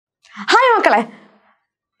Hi മക്കളെ,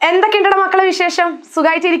 എന്തൊക്കെയുണ്ടോ മക്കളെ വിശേഷം?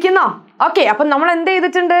 സുഖമായിട്ടിരിക്കുന്നോ? ഓക്കെ, അപ്പം നമ്മൾ എന്ത്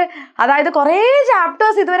ചെയ്തിട്ടുണ്ട്? അതായത് കുറേ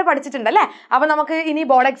ചാപ്റ്റേഴ്സ് ഇതുവരെ പഠിച്ചിട്ടുണ്ട് അല്ലേ? അപ്പം നമുക്ക് ഇനി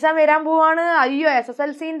ബോർഡ് എക്സാം വരാൻ പോവാണ്. അയ്യോ,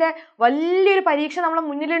 SSLCന്റെ വലിയൊരു പരീക്ഷ നമ്മളെ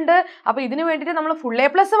മുന്നിലുണ്ട്. അപ്പം ഇതിന് വേണ്ടിയിട്ട് നമ്മൾ ഫുൾ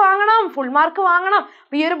A+ വാങ്ങണം, ഫുൾ മാർക്ക് വാങ്ങണം.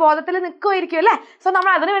 അപ്പം ഈ ഒരു ബോധത്തിൽ നിൽക്കുമായിരിക്കും അല്ലേ? സോ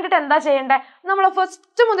നമ്മൾ അതിന് വേണ്ടിയിട്ട് എന്താ ചെയ്യേണ്ടത്? നമ്മൾ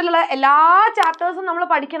ഫസ്റ്റ് മുതലുള്ള എല്ലാ ചാപ്റ്റേഴ്സും നമ്മൾ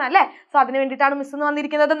പഠിക്കണം അല്ലേ? സോ അതിന് വേണ്ടിയിട്ടാണ് മിസ് എന്ന്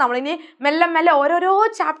വന്നിരിക്കുന്നത്. നമ്മളിനി മെല്ലെ മെല്ലെ ഓരോരോ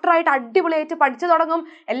ചാപ്റ്ററായിട്ട് അടിപൊളിയായിട്ട് പഠിച്ചു തുടങ്ങും.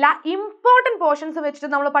 എല്ലാ ഇമ്പോർട്ടൻറ്റ് പോർഷൻസ്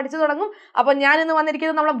വെച്ചിട്ട് നമ്മൾ പഠിച്ചു തുടങ്ങും. അപ്പോൾ ഞാൻ ഇന്ന്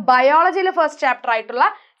വന്നിരിക്കുന്നത് നമ്മളെ ബയോളജിയിലെ ഫസ്റ്റ് ചാപ്റ്റർ ആയിട്ടുള്ള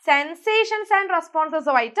സെൻസേഷൻസ് ആൻഡ് റെസ്പോൺസസ്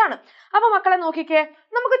ആയിട്ടാണ്. അപ്പൊ മക്കളെ നോക്കിക്കേ,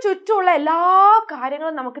 നമുക്ക് ചുറ്റുമുള്ള എല്ലാ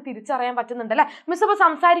കാര്യങ്ങളും നമുക്ക് തിരിച്ചറിയാൻ പറ്റുന്നുണ്ട് അല്ലെ? മിസ് അപ്പൊ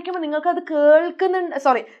സംസാരിക്കുമ്പോൾ നിങ്ങൾക്കത് കേൾക്കുന്നുണ്ട്,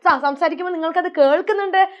 സംസാരിക്കുമ്പോൾ നിങ്ങൾക്കത്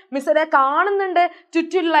കേൾക്കുന്നുണ്ട്, മിസ് അതെ കാണുന്നുണ്ട്,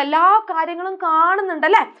 ചുറ്റുമുള്ള എല്ലാ കാര്യങ്ങളും കാണുന്നുണ്ട്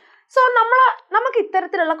അല്ലെ? സോ നമുക്ക്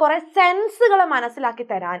ഇത്തരത്തിലുള്ള കുറെ സെൻസുകളെ മനസ്സിലാക്കി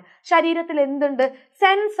തരാൻ ശരീരത്തിൽ എന്തുണ്ട്?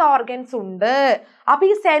 സെൻസ് ഓർഗൻസ് ഉണ്ട്. അപ്പൊ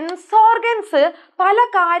ഈ സെൻസ് ഓർഗൻസ് പല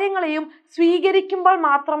കാര്യങ്ങളെയും സ്വീകരിക്കുമ്പോൾ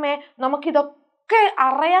മാത്രമേ നമുക്കിതൊക്കെ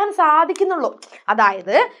അറിയാൻ സാധിക്കുന്നുള്ളൂ.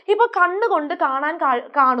 അതായത് ഇപ്പൊ കണ്ണുകൊണ്ട്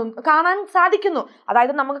കാണാൻ സാധിക്കുന്നു.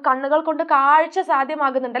 അതായത് നമുക്ക് കണ്ണുകൾ കൊണ്ട് കാഴ്ച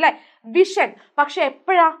സാധ്യമാകുന്നുണ്ട് അല്ലെ? വിഷൻ. പക്ഷെ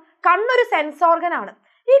എപ്പോഴാ? കണ്ണൊരു സെൻസ് ഓർഗൻ ആണ്.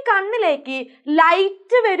 ഈ കണ്ണിലേക്ക്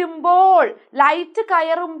ലൈറ്റ് വരുമ്പോൾ, ലൈറ്റ്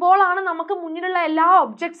കയറുമ്പോഴാണ് നമുക്ക് മുന്നിലുള്ള എല്ലാ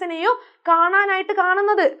ഒബ്ജക്ട്സിനെയും കാണാനായിട്ട്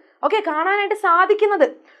സാധിക്കുന്നത്.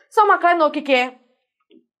 സോ മക്കളെ നോക്കിക്കേ,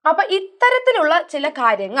 അപ്പൊ ഇത്തരത്തിലുള്ള ചില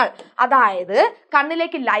കാര്യങ്ങൾ, അതായത്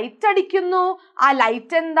കണ്ണിലേക്ക് ലൈറ്റ് അടിക്കുന്നു, ആ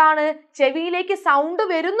ലൈറ്റ് എന്താണ്? ചെവിയിലേക്ക് സൗണ്ട്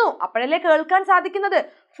വരുന്നു, അപ്പോഴല്ലേ കേൾക്കാൻ സാധിക്കുന്നത്.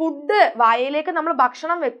 ഫുഡ് വായയിലേക്ക് നമ്മൾ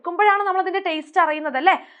ഭക്ഷണം വെക്കുമ്പോഴാണ് നമ്മൾ അതിന്റെ ടേസ്റ്റ് അറിയുന്നത്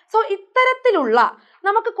അല്ലേ? സോ ഇത്തരത്തിലുള്ള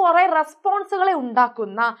നമുക്ക് കുറെ റെസ്പോൺസുകളെ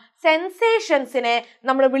ഉണ്ടാക്കുന്ന സെൻസേഷൻസിനെ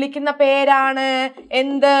നമ്മൾ വിളിക്കുന്ന പേരാണ്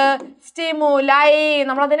എന്ത്? സ്റ്റിമുലൈ.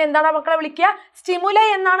 നമ്മളതിനെ എന്താണ് മക്കളെ വിളിക്കുക? സ്റ്റിമുലൈ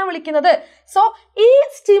എന്നാണ് വിളിക്കുന്നത്. സോ ഈ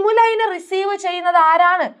സ്റ്റിമുലൈനെ റിസീവ് ചെയ്യുന്നത്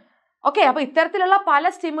ആരാണ്? ഓക്കെ, അപ്പൊ ഇത്തരത്തിലുള്ള പല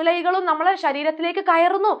സ്റ്റിമുലൈകളും നമ്മളെ ശരീരത്തിലേക്ക്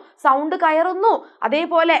കയറുന്നു, സൗണ്ട് കയറുന്നു,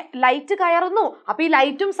 അതേപോലെ ലൈറ്റ് കയറുന്നു. അപ്പൊ ഈ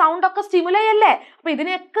ലൈറ്റും സൗണ്ട് ഒക്കെ സ്റ്റിമുലൈ അല്ലേ? അപ്പൊ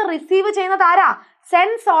ഇതിനെയൊക്കെ റിസീവ് ചെയ്യുന്നത് ആരാ?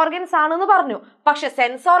 സെൻസ് ഓർഗൻസ് ആണെന്ന് പറഞ്ഞു. പക്ഷെ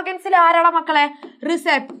സെൻസ് ഓർഗൻസിൽ ആരാണ് മക്കളെ?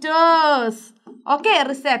 റിസെപ്റ്റേഴ്സ്. Okay,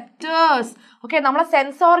 receptors. ഓക്കെ, നമ്മളെ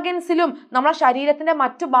സെൻസ് ഓർഗൻസിലും നമ്മളെ ശരീരത്തിന്റെ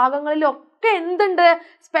മറ്റു ഭാഗങ്ങളിലും ഒക്കെ എന്തുണ്ട്?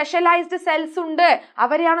 സ്പെഷ്യലൈസ്ഡ് സെൽസ് ഉണ്ട്.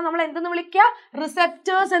 അവരെയാണ് നമ്മൾ എന്തെന്ന് വിളിക്കുക?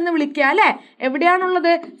 റിസെപ്റ്റേഴ്സ് എന്ന് വിളിക്കുക അല്ലെ?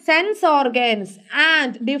 എവിടെയാണുള്ളത്? Sense organs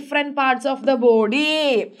and different parts of the body.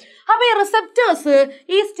 അപ്പൊ ഈ റിസെപ്റ്റേഴ്സ്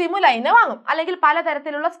ഈ സ്റ്റിമുലൈനെ വാങ്ങും, അല്ലെങ്കിൽ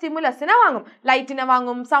പലതരത്തിലുള്ള സ്റ്റിമുലസിനെ വാങ്ങും. ലൈറ്റിനെ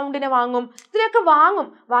വാങ്ങും, സൗണ്ടിനെ വാങ്ങും, ഇതിനൊക്കെ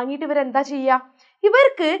വാങ്ങിയിട്ട് ഇവരെന്താ ചെയ്യുക?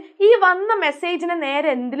 ഇവർക്ക് ഈ വന്ന മെസ്സേജിനെ നേരെ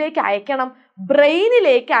എന്തിലേക്ക് അയക്കണം?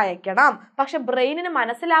 ബ്രെയിനിലേക്ക് അയക്കണം. പക്ഷെ ബ്രെയിനിന്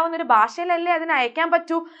മനസ്സിലാവുന്ന ഒരു ഭാഷയിലല്ലേ അതിനെ അയക്കാൻ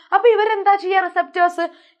പറ്റൂ. അപ്പൊ ഇവരെന്താ ചെയ്യുക? റിസെപ്റ്റേഴ്സ്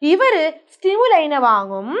ഇവര് സ്റ്റിമുലൈനെ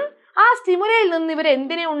വാങ്ങും. ആ സ്റ്റിമുലയിൽ നിന്ന് ഇവർ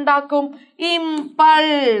എന്തിനെ ഉണ്ടാക്കും?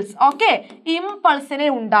 ഇമ്പൾസ്. ഓക്കെ, ഇമ്പൾസിനെ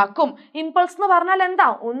ഉണ്ടാക്കും. ഇമ്പൾസ് എന്ന് പറഞ്ഞാൽ എന്താ?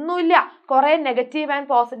 ഒന്നുമില്ല, കുറെ നെഗറ്റീവ് ആൻഡ്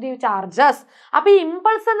പോസിറ്റീവ് ചാർജസ്. അപ്പൊ ഈ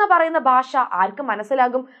ഇമ്പൾസ് എന്ന് പറയുന്ന ഭാഷ ആർക്ക്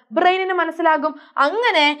മനസ്സിലാകും? ബ്രെയിനിന് മനസ്സിലാകും.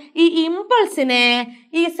 അങ്ങനെ ഈ ഇമ്പൾസിനെ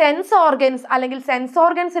ഈ സെൻസ് ഓർഗൻസ് അല്ലെങ്കിൽ സെൻസ്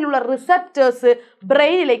ഓർഗൻസിലുള്ള റിസെപ്റ്റേഴ്സ്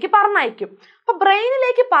ബ്രെയിനിലേക്ക് പറഞ്ഞയക്കും. അപ്പൊ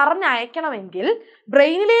ബ്രെയിനിലേക്ക് പറഞ്ഞയക്കണമെങ്കിൽ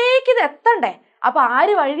ബ്രെയിനിലേക്ക് ഇത് എത്തണ്ടേ? അപ്പൊ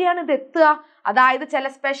ആര് വഴിയാണ് ഇത് എത്തുക? അതായത് ചില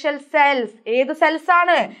സ്പെഷ്യൽ സെൽസ്. ഏത് സെൽസ്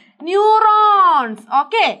ആണ്? ന്യൂറോൺസ്.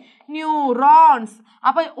 Okay, neurons.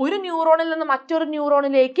 അപ്പൊ ഒരു ന്യൂറോണിൽ നിന്ന് മറ്റൊരു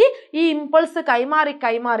ന്യൂറോണിലേക്ക് ഈ ഇമ്പൾസ്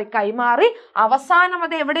കൈമാറി അവസാനം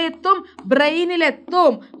അത് എവിടെ എത്തും?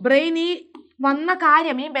 ബ്രെയിനിലെത്തും. ബ്രെയിൻ ഈ വന്ന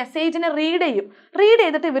കാര്യം, ഈ മെസ്സേജിനെ റീഡ്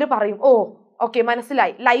ചെയ്തിട്ട് ഇവർ പറയും, ഓ ഓക്കെ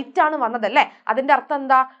മനസ്സിലായി, ലൈറ്റ് ആണ് വന്നതല്ലേ, അതിന്റെ അർത്ഥം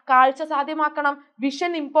എന്താ? കാഴ്ച സാധ്യമാക്കണം,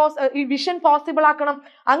 വിഷൻ പോസിബിൾ ആക്കണം.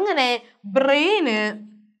 അങ്ങനെ ബ്രെയിന്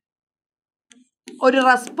ഒരു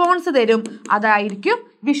റെസ്പോൺസ് തരും, അതായിരിക്കും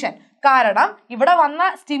വിഷൻ. കാരണം ഇവിടെ വന്ന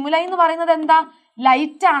സ്റ്റിമുലൈ എന്ന് പറയുന്നത് എന്താ?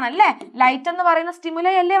 ലൈറ്റ് ആണല്ലേ? ലൈറ്റ് എന്ന് പറയുന്ന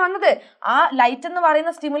സ്റ്റിമുലൈ അല്ലേ വന്നത്? ആ ലൈറ്റ് എന്ന്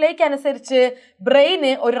പറയുന്ന സ്റ്റിമുലൈക്ക് അനുസരിച്ച്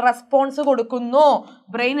ബ്രെയിന് ഒരു റെസ്പോൺസ് കൊടുക്കുന്നു.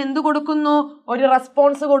 ബ്രെയിൻ എന്ത് കൊടുക്കുന്നു? ഒരു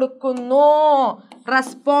റെസ്പോൺസ് കൊടുക്കുന്നു.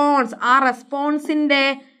 റെസ്പോൺസ്. ആ റെസ്പോൺസിന്റെ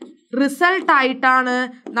റിസൾട്ട് ആയിട്ടാണ്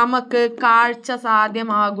നമുക്ക് കാഴ്ച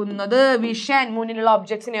സാധ്യമാകുന്നത്, വിഷൻ, മുന്നിലുള്ള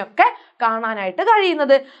ഒബ്ജക്ട്സിനെയൊക്കെ കാണാനായിട്ട്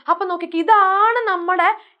കഴിയുന്നത്. അപ്പൊ നോക്കിക്കേ, ഇതാണ് നമ്മുടെ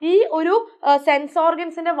ഈ ഒരു സെൻസ്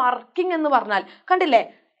ഓർഗൻസിന്റെ വർക്കിംഗ് എന്ന് പറഞ്ഞാൽ. കണ്ടില്ലേ?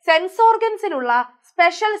 സെൻസ് ഓർഗൻസിലുള്ള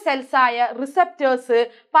സ്പെഷ്യൽ സെൽസ് ആയ റിസെപ്റ്റേഴ്സ്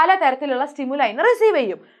പലതരത്തിലുള്ള സ്റ്റിമുലൈനെ റിസീവ്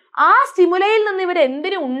ചെയ്യും. ആ സ്റ്റിമുലയിൽ നിന്ന് ഇവർ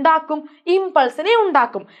എന്തിനെ ഉണ്ടാക്കും? ഇമ്പൾസിനെ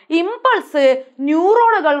ഉണ്ടാക്കും. ഇമ്പൾസ്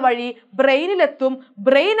ന്യൂറോണുകൾ വഴി ബ്രെയിനിലെത്തും.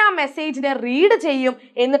 ബ്രെയിൻ ആ മെസ്സേജിനെ റീഡ് ചെയ്യും,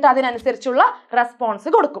 എന്നിട്ട് അതിനനുസരിച്ചുള്ള റെസ്പോൺസ്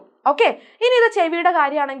കൊടുക്കും. ഓക്കെ, ഇനി ഇത് ചെവിയുടെ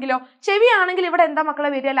കാര്യമാണെങ്കിലോ? ചെവിയാണെങ്കിൽ ഇവിടെ എന്താ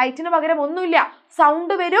മക്കളെ വരിക? ലൈറ്റിന് പകരം ഒന്നുമില്ല,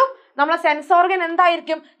 സൗണ്ട് വരും. നമ്മളെ സെൻസ് ഓർഗൻ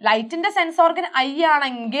എന്തായിരിക്കും? ലൈറ്റിന്റെ സെൻസ് ഓർഗൻ ഐ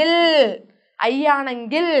ആണെങ്കിൽ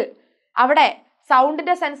അവിടെ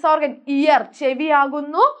സൗണ്ടിന്റെ സെൻസ് ഓർഗൻ ഇയർ,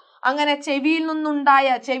 ചെവിയാകുന്നു. അങ്ങനെ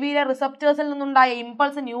ചെവിയിലെ റിസപ്റ്റേഴ്സിൽ നിന്നുണ്ടായ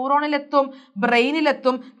ഇമ്പൾസ് ന്യൂറോണിലെത്തും,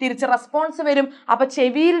 ബ്രെയിനിലെത്തും, തിരിച്ച് റെസ്പോൺസ് വരും. അപ്പൊ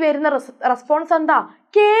ചെവിയിൽ വരുന്ന റെസ്പോൺസ് എന്താ?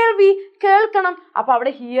 കേൾവി, കേൾക്കണം. അപ്പൊ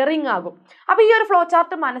അവിടെ ഹിയറിംഗ് ആകും. അപ്പൊ ഈ ഒരു ഫ്ലോ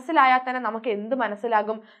ചാർട്ട് മനസ്സിലായാൽ തന്നെ നമുക്ക് എന്ത്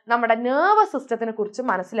മനസ്സിലാകും? നമ്മുടെ നെർവസ് സിസ്റ്റത്തിനെ കുറിച്ച്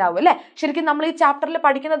മനസ്സിലാവും അല്ലെ. ശരിക്കും നമ്മൾ ഈ ചാപ്റ്ററിൽ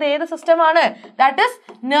പഠിക്കുന്നത് ഏത് സിസ്റ്റമാണ്? That is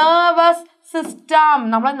nervous system.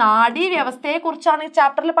 നമ്മളെ നാഡീ വ്യവസ്ഥയെ കുറിച്ചാണ് ഈ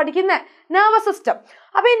ചാപ്റ്ററിൽ പഠിക്കുന്നത്, നെർവസ് സിസ്റ്റം.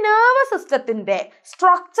 അപ്പൊ ഈ നെർവസ് സിസ്റ്റത്തിന്റെ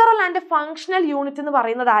സ്ട്രക്ചറൽ ആൻഡ് ഫങ്ഷണൽ യൂണിറ്റ് എന്ന്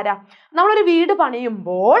പറയുന്നത് ആരാ? നമ്മളൊരു വീട്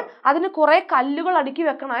പണിയുമ്പോൾ അതിന് കുറെ കല്ലുകൾ അടുക്കി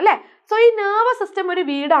വെക്കണം അല്ലെ. സോ ഈ നെർവസ് സിസ്റ്റം ഒരു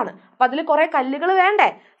വീടാണ്. അപ്പൊ അതിൽ കുറെ കല്ലുകൾ വേണ്ടേ?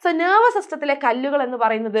 സോ നെർവസ് സിസ്റ്റത്തിലെ കല്ലുകൾ എന്ന്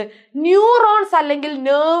പറയുന്നത് ന്യൂറോൺസ് അല്ലെങ്കിൽ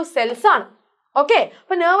നെർവ് സെൽസ് ആണ്. ഓക്കെ,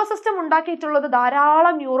 അപ്പൊ നെർവസ് സിസ്റ്റം ഉണ്ടാക്കിയിട്ടുള്ളത്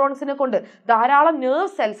ധാരാളം ന്യൂറോൺസിനെ കൊണ്ട്, ധാരാളം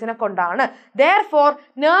നെർവ് സെൽസിനെ കൊണ്ടാണ്. Therefore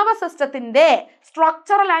നെർവസ് സിസ്റ്റത്തിന്റെ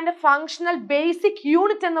structural and functional basic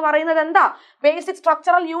unit എന്ന് പറയുന്നത് എന്താ? ബേസിക്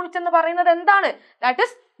സ്ട്രക്ചറൽ യൂണിറ്റ് എന്ന് പറയുന്നത് എന്താണ്? That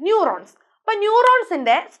is neurons. അപ്പൊ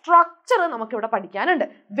ന്യൂറോൺസിന്റെ സ്ട്രക്ചർ നമുക്ക് ഇവിടെ പഠിക്കാനുണ്ട്.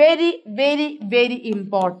 Very very very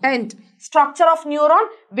important. Structure of neuron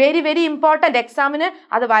very very important. എക്സാമിന്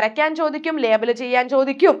അത് വരയ്ക്കാൻ ചോദിക്കും, ലേബൽ ചെയ്യാൻ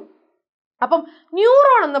ചോദിക്കും. അപ്പം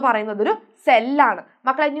ന്യൂറോൺ എന്ന് പറയുന്നത് ഒരു സെല്ലാണ്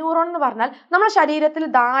മക്കളെ. ന്യൂറോൺ എന്ന് പറഞ്ഞാൽ നമ്മുടെ ശരീരത്തിൽ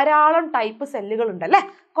ധാരാളം ടൈപ്പ് സെല്ലുകൾ ഉണ്ട് അല്ലെ.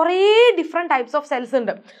 കുറേ ഡിഫറെന്റ് ടൈപ്സ് ഓഫ് സെൽസ്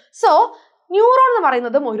ഉണ്ട്. സോ ന്യൂറോൺ എന്ന്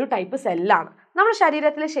പറയുന്നതും ഒരു ടൈപ്പ് സെല്ലാണ്. നമ്മുടെ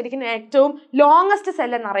ശരീരത്തിൽ ശരിക്കും ഏറ്റവും ലോങ്ങസ്റ്റ്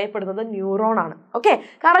സെൽ എന്നറിയപ്പെടുന്നത് ന്യൂറോൺ ആണ്. ഓക്കെ,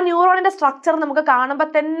 കാരണം ന്യൂറോണിന്റെ സ്ട്രക്ചർ നമുക്ക് കാണുമ്പോൾ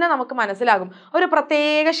തന്നെ നമുക്ക് മനസ്സിലാകും. ഒരു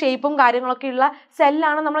പ്രത്യേക ഷേപ്പും കാര്യങ്ങളൊക്കെ ഉള്ള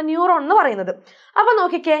സെല്ലാണ് നമ്മുടെ ന്യൂറോൺ എന്ന് പറയുന്നത്. അപ്പൊ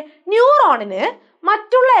നോക്കിക്കേ, ന്യൂറോണിന്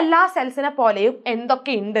മറ്റുള്ള എല്ലാ സെൽസിനെ പോലെയും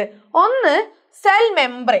എന്തൊക്കെയുണ്ട്? ഒന്ന്, സെൽ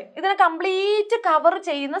മെംബ്രെയിൻ. ഇതിനെ കംപ്ലീറ്റ് കവർ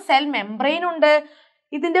ചെയ്യുന്ന സെൽ മെംബ്രെയിൻ ഉണ്ട്.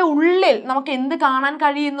 ഇതിന്റെ ഉള്ളിൽ നമുക്ക് എന്ത് കാണാൻ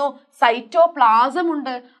കഴിയുന്നു? സൈറ്റോപ്ലാസം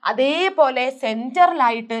ഉണ്ട്. അതേപോലെ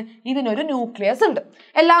സെന്ററിലായിട്ട് ഇതിനൊരു ന്യൂക്ലിയസ് ഉണ്ട്.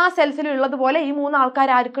 എല്ലാ സെൽസിലും ഉള്ളതുപോലെ ഈ മൂന്ന്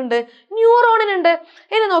ആൾക്കാർ ആർക്കുണ്ട്? ന്യൂറോണിനുണ്ട്.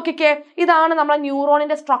 ഇനി നോക്കിക്കേ, ഇതാണ് നമ്മളെ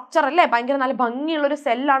ന്യൂറോണിന്റെ സ്ട്രക്ചർ അല്ലേ. ഭയങ്കര നല്ല ഭംഗിയുള്ള ഒരു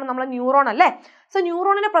സെല്ലാണ് നമ്മളെ ന്യൂറോൺ അല്ലേ. സോ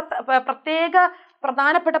ന്യൂറോണിന്റെ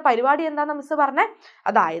പ്രധാനപ്പെട്ട പരിപാടി എന്താണെന്ന് മിസ് പറഞ്ഞേ?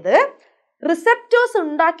 അതായത് റിസപ്റ്റേഴ്സ്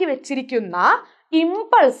ഉണ്ടാക്കി വെച്ചിരിക്കുന്ന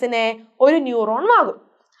ഇമ്പൾസിനെ ഒരു ന്യൂറോൺ ആകും.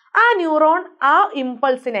 ആ ന്യൂറോൺ ആ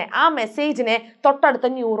ഇമ്പൾസിനെ, ആ മെസ്സേജിനെ തൊട്ടടുത്ത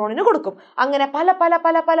ന്യൂറോണിന് കൊടുക്കും. അങ്ങനെ പല പല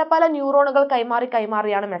പല പല പല ന്യൂറോണുകൾ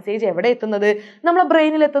കൈമാറിയാണ് മെസ്സേജ് എവിടെ എത്തുന്നത്? നമ്മളെ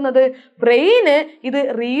ബ്രെയിനിൽ എത്തുന്നത്. ബ്രെയിന് ഇത്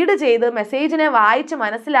റീഡ് ചെയ്ത് മെസ്സേജിനെ വായിച്ച്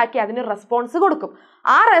മനസ്സിലാക്കി അതിന് റെസ്പോൺസ് കൊടുക്കും.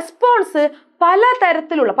 ആ റെസ്പോൺസ്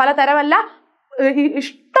പലതരമല്ല,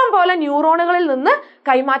 ഇഷ്ടം പോലെ ന്യൂറോണുകളിൽ നിന്ന്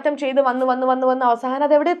കൈമാറ്റം ചെയ്ത് വന്ന് അവസാനം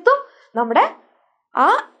അത് എവിടെ എത്തും? നമ്മുടെ ആ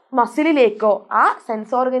മസിലിലേക്കോ ആ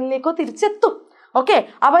സെൻസ് ഓർഗനിലേക്കോ തിരിച്ചെത്തും. ഓക്കെ,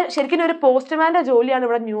 അപ്പൊ ശരിക്കും ഒരു പോസ്റ്റ്മാന്റെ ജോലിയാണ്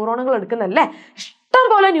ഇവിടെ ന്യൂറോണുകൾ എടുക്കുന്നതല്ലേ. ഇഷ്ടം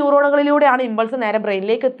പോലെ ന്യൂറോണുകളിലൂടെയാണ് ഇമ്പൾസ് നേരെ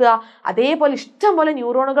ബ്രെയിനിലേക്ക് എത്തുക. അതേപോലെ ഇഷ്ടം പോലെ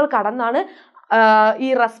ന്യൂറോണുകൾ കടന്നാണ് ഈ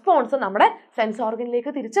റെസ്പോൺസ് നമ്മുടെ സെൻസ്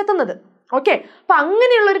ഓർഗനിലേക്ക് തിരിച്ചെത്തുന്നത്. ഓക്കെ, അപ്പൊ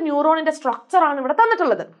അങ്ങനെയുള്ള ഒരു ന്യൂറോണിന്റെ സ്ട്രക്ചർ ആണ് ഇവിടെ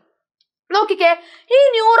തന്നിട്ടുള്ളത്. നോക്കിക്കേ, ഈ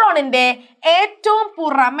ന്യൂറോണിന്റെ ഏറ്റവും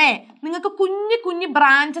പുറമെ നിങ്ങൾക്ക് കുഞ്ഞു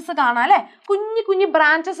ബ്രാഞ്ചസ് കാണാം അല്ലെ. കുഞ്ഞു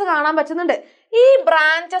ബ്രാഞ്ചസ് കാണാൻ പറ്റുന്നുണ്ട്. ഈ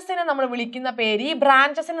ബ്രാഞ്ചസിനെ നമ്മൾ വിളിക്കുന്ന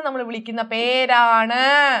പേരാണ്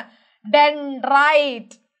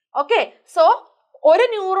ഡെൻഡ്രൈറ്റ്. ഓക്കെ, സോ ഒരു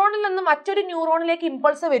ന്യൂറോണിൽ നിന്ന് മറ്റൊരു ന്യൂറോണിലേക്ക്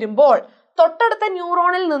ഇമ്പൾസ് വരുമ്പോൾ തൊട്ടടുത്ത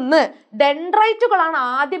ന്യൂറോണിൽ നിന്ന് ഡെൻഡ്രൈറ്റുകളാണ്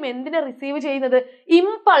ആദ്യം എന്തിനെ റിസീവ് ചെയ്യുന്നത്?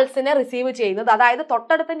 ഇമ്പൾസിനെ റിസീവ് ചെയ്യുന്നത്. അതായത്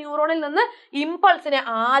തൊട്ടടുത്ത ന്യൂറോണിൽ നിന്ന് ഇമ്പൾസിനെ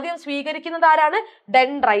ആദ്യം സ്വീകരിക്കുന്നത് ആരാണ്?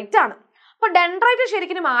 ഡെൻഡ്രൈറ്റ് ആണ്. അപ്പൊ ഡെൻഡ്രൈറ്റ്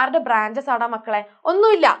ശരിക്കും ആരുടെ ബ്രാഞ്ചസ് ആടാ മക്കളെ?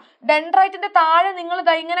 ഒന്നുമില്ല. ഡെൻഡ്രൈറ്റിന്റെ താഴെ നിങ്ങൾ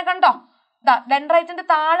ഇങ്ങനെ കണ്ടോ? ഡെൻഡ്രൈറ്റിന്റെ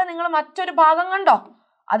താഴെ നിങ്ങൾ മറ്റൊരു ഭാഗം കണ്ടോ?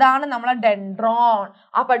 അതാണ് നമ്മളെ ഡെൻഡ്രോൺ.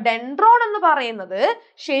 അപ്പൊ ഡെൻഡ്രോൺ എന്ന് പറയുന്നത്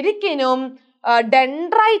ശരിക്കും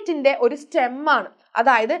ഡെൻഡ്രൈറ്റിന്റെ ഒരു സ്റ്റെമ്മാണ്.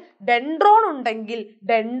 അതായത് ഡെൻഡ്രോൺ ഉണ്ടെങ്കിൽ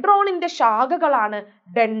ഡെൻഡ്രോണിന്റെ ശാഖകളാണ്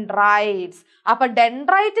ഡെൻഡ്രൈറ്റ്സ്. അപ്പൊ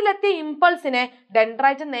ഡെൻഡ്രൈറ്റിലെത്തിയ ഇമ്പൾസിനെ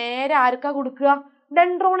ഡെൻഡ്രൈറ്റ് നേരെ ആർക്കാ കൊടുക്കുക?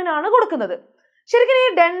 ഡെൻഡ്രോണിനാണ് കൊടുക്കുന്നത്. ശരിക്കും ഈ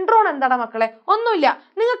ഡെൻഡ്രോൺ എന്താണ് മക്കളെ? ഒന്നുമില്ല.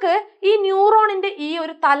 നിങ്ങൾക്ക് ഈ ന്യൂറോണിന്റെ ഈ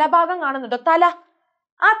ഒരു തലഭാഗം കാണുന്നുണ്ടോ? തല.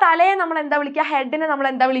 ആ തലയെ നമ്മൾ എന്താ വിളിക്കുക? ഹെഡിനെ നമ്മൾ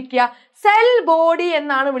എന്താ വിളിക്കുക? സെൽ ബോഡി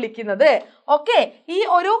എന്നാണ് വിളിക്കുന്നത്. ഓക്കെ, ഈ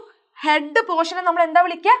ഒരു ഹെഡ് പോർഷനെ നമ്മൾ എന്താ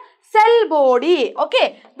വിളിക്കുക? Cell body. Okay,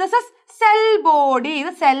 this is cell body.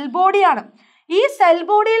 ഇത് സെൽ ബോഡിയാണ്. ഈ സെൽ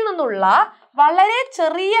ബോഡിയിൽ നിന്നുള്ള വളരെ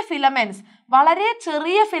ചെറിയ ഫിലമെന്റ്സ്, വളരെ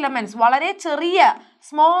ചെറിയ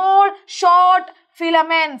സ്മോൾ ഷോർട്ട്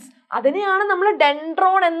ഫിലമെന്റ്സ്, അതിനെയാണ് നമ്മൾ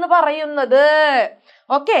ഡെൻഡ്രോൺ എന്ന് പറയുന്നത്.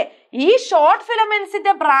 ഓക്കെ, ഈ ഷോർട്ട്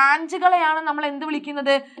ഫിലമെന്റ്സിന്റെ ബ്രാഞ്ചുകളെയാണ് നമ്മൾ എന്ത്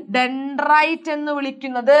വിളിക്കുന്നത്? ഡെൻഡ്രൈറ്റ് എന്ന്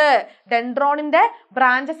വിളിക്കുന്നത്. ഡെൻഡ്രോണിന്റെ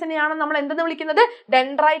ബ്രാഞ്ചസിനെയാണ് നമ്മൾ എന്തെന്ന് വിളിക്കുന്നത്?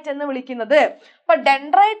 ഡെൻഡ്രൈറ്റ് എന്ന് വിളിക്കുന്നത്. അപ്പൊ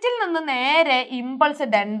ഡെൻഡ്രൈറ്റിൽ നിന്ന് നേരെ ഇമ്പൾസ്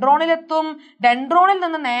ഡെൻഡ്രോണിലെത്തും. ഡെൻഡ്രോണിൽ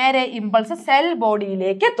നിന്ന് നേരെ ഇമ്പൾസ് സെൽ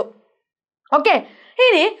ബോഡിയിലേക്ക് എത്തും. ഓക്കെ,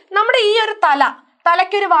 ഇനി നമ്മുടെ ഈ ഒരു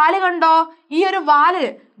തലയ്ക്കൊരു വാല് കണ്ടോ? ഈ ഒരു വാല്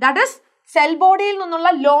ദാറ്റ് ഇസ് സെൽ ബോഡിയിൽ നിന്നുള്ള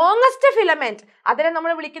ലോങ്സ്റ്റ് ഫിലമെന്റ്. അതിനെ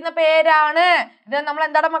നമ്മൾ വിളിക്കുന്ന പേരാണ്, ഇതിനെ നമ്മൾ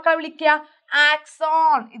എന്താണ് മക്കളെ വിളിക്കുക?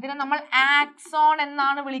 ആക്സോൺ. ഇതിനെ നമ്മൾ ആക്സോൺ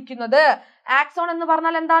എന്നാണ് വിളിക്കുന്നത്. ആക്സോൺ എന്ന്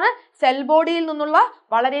പറഞ്ഞാൽ എന്താണ്? സെൽ ബോഡിയിൽ നിന്നുള്ള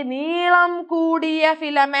വളരെ നീളം കൂടിയ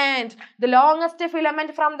filament, the longest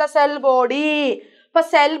filament from the cell body. ഇപ്പൊ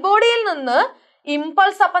സെൽ ബോഡിയിൽ നിന്ന്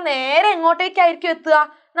ഇമ്പൾസ് അപ്പൊ നേരെ എങ്ങോട്ടേക്കായിരിക്കും എത്തുക?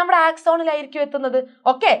 നമ്മുടെ ആക്സോണിലായിരിക്കും എത്തുന്നത്.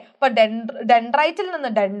 ഓക്കെ, ഇപ്പൊ ഡെൻഡ്രൈറ്റിൽ നിന്ന്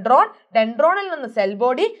ഡെൻഡ്രോൺ, ഡെൻഡ്രോണിൽ നിന്ന് സെൽ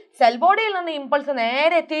ബോഡി, സെൽ ബോഡിയിൽ നിന്ന് ഇമ്പൾസ്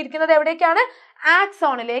നേരെ എത്തിയിരിക്കുന്നത് എവിടേക്കാണ്?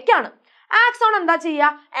 ആക്സോണിലേക്കാണ്. ആക്സോൺ എന്താ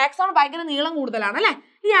ചെയ്യുക? ആക്സോൺ ഭയങ്കര നീളം കൂടുതലാണ് അല്ലെ?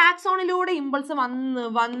 ഈ ആക്സോണിലൂടെ ഇമ്പൾസ് വന്ന്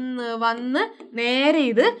വന്ന് വന്ന് നേരെ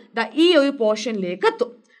ഇത് ഈ ഒരു പോർഷനിലേക്ക്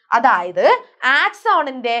എത്തും. അതായത്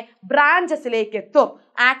ആക്സോണിന്റെ ബ്രാഞ്ചസിലേക്ക് എത്തും.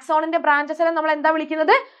 ആക്സോണിന്റെ ബ്രാഞ്ചസിനെ നമ്മൾ എന്താ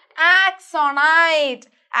വിളിക്കുന്നത്? ആക്സോണൈറ്റ്.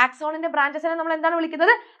 ആക്സോണിന്റെ ബ്രാഞ്ചസിനെ നമ്മൾ എന്താണ്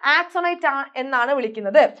വിളിക്കുന്നത്? ആക്സോണൈറ്റ് എന്നാണ്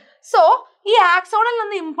വിളിക്കുന്നത്. സോ ഈ ആക്സോണിൽ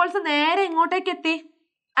നിന്ന് ഇമ്പൾസ് നേരെ എങ്ങോട്ടേക്ക് എത്തി?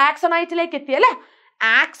 ആക്സോണൈറ്റിലേക്ക് എത്തി അല്ലെ?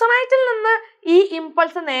 ആക്സോണൈറ്റിൽ നിന്ന് ഈ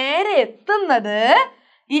ഇമ്പൾസ് നേരെ എത്തുന്നത്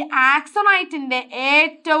ഈ ആക്സോണൈറ്റിന്റെ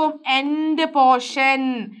ഏറ്റവും എൻഡ് പോർഷൻ.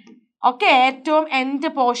 ഓക്കെ, ഏറ്റവും എൻഡ്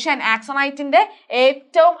പോർഷൻ, ആക്സോണൈറ്റിന്റെ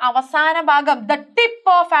ഏറ്റവും അവസാന ഭാഗം, ദ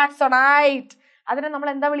ടിപ്പ് ഓഫ് ആക്സോണൈറ്റ്. അതിനെ നമ്മൾ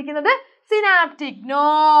എന്താ വിളിക്കുന്നത്? Synaptic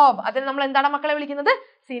knob. അതിനെ നമ്മൾ എന്താണ് മക്കളെ വിളിക്കുന്നത്?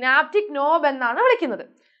 സിനാപ്റ്റിക് നോബ് എന്നാണ് വിളിക്കുന്നത്.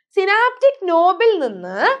 സിനാപ്റ്റിക് നോബിൽ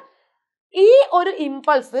നിന്ന് ഈ ഒരു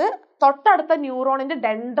ഇമ്പൾസ് തൊട്ടടുത്ത ന്യൂറോണിന്റെ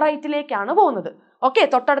ഡെൻഡ്രൈറ്റിലേക്കാണ് പോകുന്നത്. ഓക്കെ,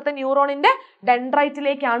 തൊട്ടടുത്ത ന്യൂറോണിന്റെ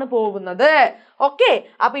ഡെൻഡ്രൈറ്റിലേക്കാണ് പോകുന്നത്. ഓക്കെ,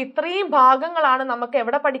 അപ്പൊ ഇത്രയും ഭാഗങ്ങളാണ് നമുക്ക്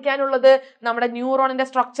എവിടെ പഠിക്കാനുള്ളത്? നമ്മുടെ ന്യൂറോണിന്റെ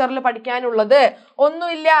സ്ട്രക്ചറിൽ പഠിക്കാനുള്ളത്.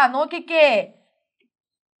 ഒന്നുമില്ല, നോക്കിക്കേ,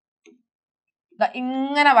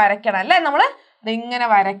 ഇങ്ങനെ വരയ്ക്കണം അല്ലെ? നമ്മള് ഇങ്ങനെ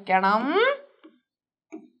വരയ്ക്കണം.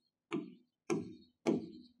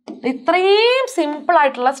 ഇത്രയും സിമ്പിൾ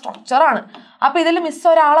ആയിട്ടുള്ള സ്ട്രക്ചർ ആണ്. അപ്പൊ ഇതിൽ മിസ്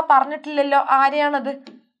ഒരാളെ പറഞ്ഞിട്ടില്ലല്ലോ, ആരെയാണത്?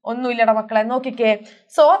 ഒന്നുമില്ലട മക്കളെ, നോക്കിക്കേ.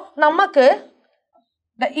 സോ നമുക്ക്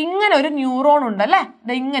ഇങ്ങനെ ഒരു ന്യൂറോൺ ഉണ്ട് അല്ലെ?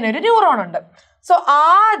 ഇങ്ങനെ ഒരു ന്യൂറോൺ ഉണ്ട്. സോ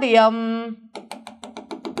ആദ്യം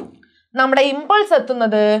നമ്മുടെ ഇമ്പൾസ്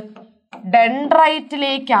എത്തുന്നത്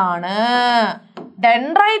ഡെൻഡ്രൈറ്റിലേക്കാണ്.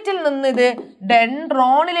 ഡെൻഡ്രൈറ്റിൽ നിന്ന് ഇത്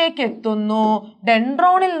ഡെൻഡ്രോണിലേക്ക് എത്തുന്നു.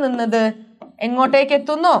 ഡെൻഡ്രോണിൽ നിന്നത് എങ്ങോട്ടേക്ക്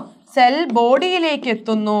എത്തുന്നു? സെൽ ബോഡിയിലേക്ക്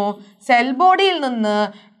എത്തുന്നു. സെൽ ബോഡിയിൽ നിന്ന്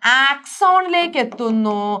ആക്സോണിലേക്ക്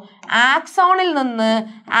എത്തുന്നു. ആക്സോണിൽ നിന്ന്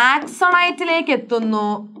ആക്സോണൈറ്റിലേക്ക് എത്തുന്നു.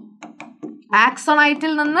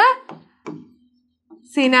 ആക്സോണൈറ്റിൽ നിന്ന്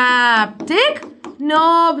സിനാപ്റ്റിക്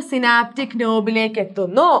നോബ്, സിനാപ്റ്റിക് നോബിലേക്ക്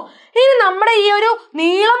എത്തുന്നു. ഇനി നമ്മുടെ ഈ ഒരു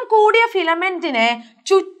നീളം കൂടിയ ഫിലമെന്റിനെ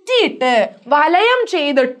ചുറ്റിയിട്ട് വലയം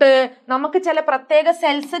ചെയ്തിട്ട് നമുക്ക് ചില പ്രത്യേക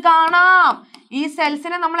സെൽസ് കാണാം. ഈ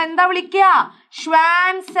സെൽസിനെ നമ്മൾ എന്താ വിളിക്കുക?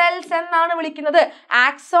 ഷ്വാൻ സെൽസ് എന്നാണ് വിളിക്കുന്നത്.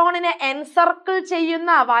 ആക്സോണിനെ എൻസർക്കിൾ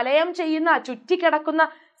ചെയ്യുന്ന, വലയം ചെയ്യുന്ന, ചുറ്റിക്കിടക്കുന്ന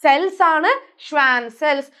സെൽസ് ആണ് ഷ്വാൻ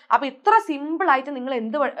സെൽസ്. അപ്പൊ ഇത്ര സിമ്പിൾ ആയിട്ട് നിങ്ങൾ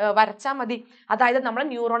എന്ത് വരച്ചാൽ മതി? അതായത് നമ്മൾ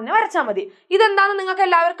ന്യൂറോണിനെ വരച്ചാൽ മതി. ഇതെന്താണെന്ന് നിങ്ങൾക്ക്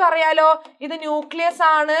എല്ലാവർക്കും അറിയാലോ. ഇത് ന്യൂക്ലിയസ്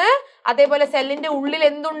ആണ്. അതേപോലെ സെല്ലിന്റെ ഉള്ളിൽ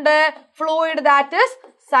എന്തുണ്ട്? Fluid, that is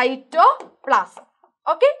cytoplasm.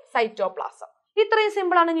 Okay, cytoplasm. ഇത്രയും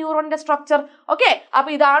സിമ്പിൾ ആണ് ന്യൂറോണിന്റെ സ്ട്രക്ചർ. ഓക്കെ, അപ്പൊ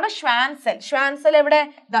ഇതാണ് ഷ്വാൻ സെൽ. ഷ്വാൻ സെൽ എവിടെ?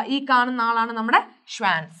 ഈ കാണുന്ന ആളാണ് നമ്മുടെ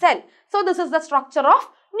Schwann cell. So this is the structure of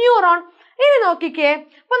neuron. ഇനി നോക്കിക്കേ,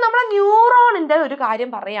 ഇപ്പൊ നമ്മുടെ ന്യൂറോണിന്റെ ഒരു കാര്യം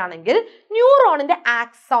പറയുകയാണെങ്കിൽ, ന്യൂറോണിന്റെ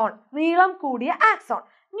ആക്സോൺ, നീളം കൂടിയ ആക്സോൺ,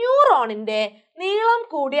 ന്യൂറോണിന്റെ നീളം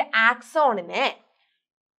കൂടിയ ആക്സോണിനെ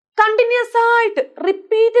കണ്ടിന്യൂസ് ആയിട്ട്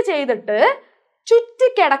റിപ്പീറ്റ് ചെയ്തിട്ട്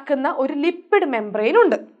ചുറ്റിക്കിടക്കുന്ന ഒരു ലിപ്പിഡ് മെംബ്രെയിൻ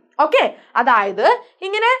ഉണ്ട്. ഓക്കെ, അതായത്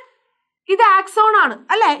ഇങ്ങനെ ഇത് ആക്സോൺ ആണ്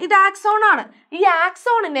അല്ലെ? ഇത് ആക്സോൺ ആണ്. ഈ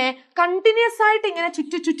ആക്സോണിനെ കണ്ടിന്യൂസ് ആയിട്ട് ഇങ്ങനെ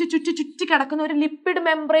ചുറ്റി കിടക്കുന്ന ഒരു ലിപ്പിഡ്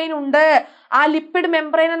മെംബ്രെയിൻ ഉണ്ട്. ആ ലിപ്പിഡ്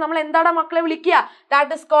മെംബ്രെയിനെ നമ്മൾ എന്താണ് മക്കളെ വിളിക്കുക?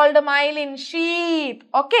 That is called myelin sheath.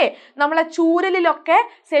 Okay, നമ്മളെ ചൂരലിലൊക്കെ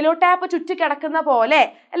സെലോ ടാപ്പ് ചുറ്റി കിടക്കുന്ന പോലെ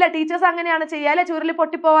അല്ലെ? ടീച്ചേഴ്സ് അങ്ങനെയാണ് ചെയ്യുക അല്ലെ? ചൂരലിൽ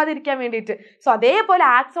പൊട്ടിപ്പോവാതിരിക്കാൻ വേണ്ടിയിട്ട്. സോ അതേപോലെ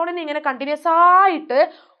ആക്സോണിനെ ഇങ്ങനെ കണ്ടിന്യൂസ് ആയിട്ട്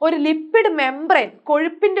ഒരു ലിപ്പിഡ് മെംബ്രെയിൻ,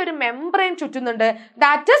 കൊഴുപ്പിന്റെ ഒരു membrane ചുറ്റുന്നുണ്ട്.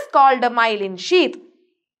 That is called myelin sheath.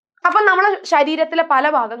 അപ്പൊ നമ്മളെ ശരീരത്തിലെ പല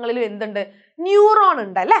ഭാഗങ്ങളിലും എന്തുണ്ട്? ന്യൂറോൺ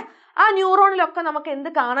ഉണ്ട് അല്ലെ? ആ ന്യൂറോണിലൊക്കെ നമുക്ക് എന്ത്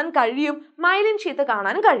കാണാൻ കഴിയും? മൈലിൻ ഷീത്ത്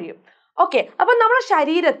കാണാൻ കഴിയും. ഓക്കെ, അപ്പൊ നമ്മുടെ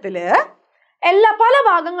ശരീരത്തില് പല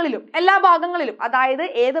ഭാഗങ്ങളിലും, എല്ലാ ഭാഗങ്ങളിലും, അതായത്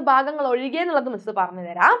ഏത് ഭാഗങ്ങൾ ഒഴികെ എന്നുള്ളത് മിസ് പറഞ്ഞു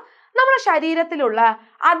തരാം. നമ്മുടെ ശരീരത്തിലുള്ള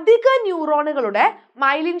അധിക ന്യൂറോണുകളുടെ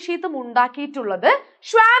മൈലിൻ ഷീത്തും ഉണ്ടാക്കിയിട്ടുള്ളത്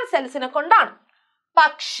ഷ്വാൻ സെൽസിനെ കൊണ്ടാണ്.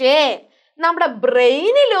 പക്ഷേ നമ്മുടെ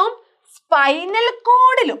ബ്രെയിനിലും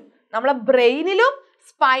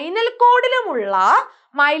സ്പൈനൽ കോഡിലുമുള്ള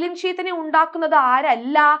മൈലിൻ ഷീത്തിനെ ഉണ്ടാക്കുന്നത്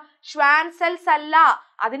ആരല്ല? ഷ്വാൻ സെൽസ് അല്ല.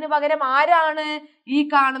 അതിനു പകരം ആരാണ്? ഈ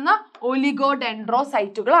കാണുന്ന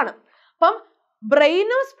ഒലിഗോഡെൻഡ്രോസൈറ്റുകളാണ്. അപ്പം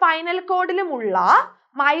ബ്രെയിനും സ്പൈനൽ കോഡിലുമുള്ള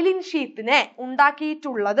മൈലിൻ ഷീത്തിനെ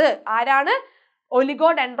ഉണ്ടാക്കിയിട്ടുള്ളത് ആരാണ്?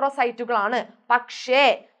 ഒലിഗോഡെൻഡ്രോസൈറ്റുകളാണ്. പക്ഷേ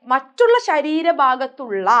മറ്റുള്ള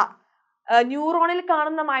ശരീരഭാഗത്തുള്ള ന്യൂറോണിൽ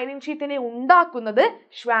കാണുന്ന മൈലിൻ ഷീത്തിനെ ഉണ്ടാക്കുന്നത്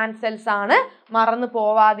ഷ്വാൻ സെൽസ് ആണ്, മറന്നു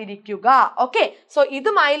പോവാതിരിക്കുക. ഓക്കെ, സോ ഇത്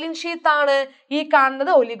മൈലിൻ ഷീത്ത് ആണ്, ഈ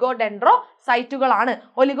കാണുന്നത് ഒലിഗോഡെൻഡ്രോസൈറ്റുകളാണ്.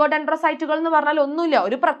 ഒലിഗോഡെൻഡ്രോസൈറ്റുകൾ എന്ന് പറഞ്ഞാൽ ഒന്നുമില്ല,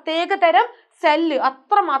 ഒരു പ്രത്യേക തരം സെല്ല്,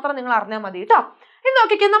 അത്ര മാത്രം നിങ്ങൾ അറിഞ്ഞാൽ മതി കേട്ടോ. ഇനി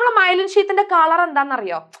നോക്കിക്കേ, നമ്മളെ മൈലിൻ ഷീത്തിന്റെ കളർ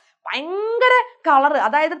എന്താണെന്നറിയോ? ഭയങ്കര കളർ,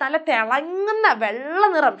 അതായത് നല്ല തിളങ്ങുന്ന വെള്ള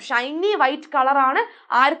നിറം, ഷൈനി വൈറ്റ് കളറാണ്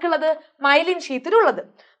ആർക്കുള്ളത്? മൈലിൻ ഷീത്തിലുള്ളത്.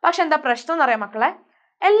 പക്ഷെ എന്താ പ്രശ്നം എന്നറിയാം മക്കളെ?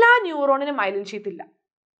 എല്ലാ ന്യൂറോണിനും മൈലിൻ ഷീത്ത് ഇല്ല.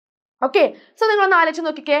 ഓക്കെ, സോ നിങ്ങളൊന്ന് ആലോചിച്ച്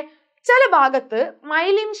നോക്കിക്കേ, ചില ഭാഗത്ത്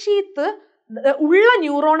മൈലിൻ ഷീത്ത് ഉള്ള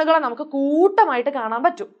ന്യൂറോണുകളെ നമുക്ക് കൂട്ടമായിട്ട് കാണാൻ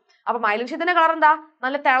പറ്റും. അപ്പൊ മൈലിൻ ഷീത്തിന്റെ കളർ എന്താ?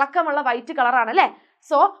 നല്ല തിളക്കമുള്ള വൈറ്റ് കളറാണ് അല്ലെ?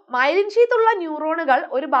 സോ മൈലിൻ ഷീത്ത് ഉള്ള ന്യൂറോണുകൾ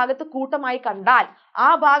ഒരു ഭാഗത്ത് കൂട്ടമായി കണ്ടാൽ ആ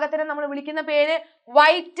ഭാഗത്തിനെ നമ്മൾ വിളിക്കുന്ന പേര്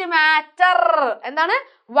വൈറ്റ് മാറ്റർ. എന്താണ്?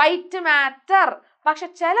 White matter. പക്ഷെ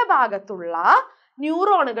ചില ഭാഗത്തുള്ള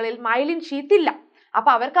ന്യൂറോണുകളിൽ മൈലിൻ ഷീത്ത് ഇല്ല, അപ്പൊ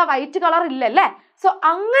അവർക്ക് ആ വൈറ്റ് കളർ ഇല്ലല്ലേ? സോ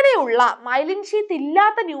അങ്ങനെയുള്ള മൈലിൻ ഷീത്ത്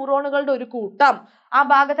ഇല്ലാത്ത ന്യൂറോണുകളുടെ ഒരു കൂട്ടം, ആ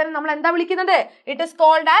ഭാഗത്തിനെ നമ്മൾ എന്താ വിളിക്കുന്നത്? It is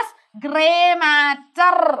called as grey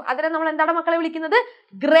matter. അതിനെ നമ്മൾ എന്താണ് മക്കളെ വിളിക്കുന്നത്?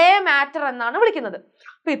 ഗ്രേ മാറ്റർ എന്നാണ് വിളിക്കുന്നത്.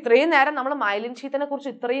 അപ്പൊ ഇത്രയും നേരം നമ്മൾ മൈലിൻ ഷീത്തിനെ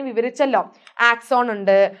കുറിച്ച് ഇത്രയും വിവരിച്ചല്ലോ. ആക്സോൺ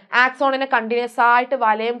ഉണ്ട്, ആക്സോണിനെ കണ്ടിന്യൂസ് ആയിട്ട്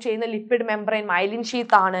വലയം ചെയ്യുന്ന ലിപ്പിഡ് മെംബ്രെയിൻ മൈലിൻ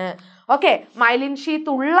ഷീത്ത് ആണ്. ഓക്കെ, മൈലിൻ ഷീത്ത്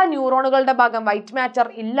ഉള്ള ന്യൂറോണുകളുടെ ഭാഗം വൈറ്റ് മാറ്റർ,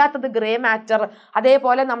 ഇല്ലാത്തത് ഗ്രേ മാറ്റർ.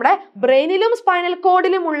 അതേപോലെ നമ്മുടെ ബ്രെയിനിലും സ്പൈനൽ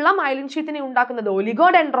കോഡിലുമുള്ള മൈലിൻ ഷീത്തിനെ ഉണ്ടാക്കുന്നത്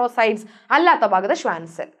ഒലിഗോഡെൻഡ്രോസൈറ്റ്സ്, അല്ലാത്ത ഭാഗത്ത് ഷ്വാൻ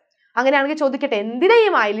സെൽ. അങ്ങനെയാണെങ്കിൽ ചോദിക്കട്ടെ, എന്തിനാ ഈ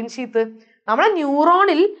മൈലിൻ ഷീത്ത്? നമ്മുടെ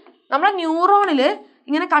ന്യൂറോണില്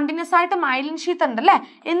ഇങ്ങനെ കണ്ടിന്യൂസ് ആയിട്ട് മൈലിൻ ഷീത്ത് ഉണ്ടല്ലേ?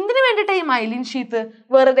 എന്തിനു വേണ്ടിയിട്ടാ ഈ മൈലിൻ ഷീത്ത്?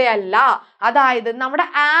 വെറുതെ അല്ല, അതായത് നമ്മുടെ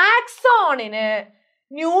ആക്സോണിന്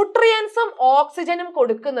ന്യൂട്രിയൻസും ഓക്സിജനും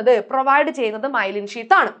കൊടുക്കുന്നത്, പ്രൊവൈഡ് ചെയ്യുന്നത് മൈലിൻ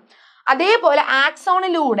ഷീത്ത് ആണ്. അതേപോലെ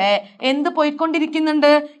ആക്സോണിലൂടെ എന്ത്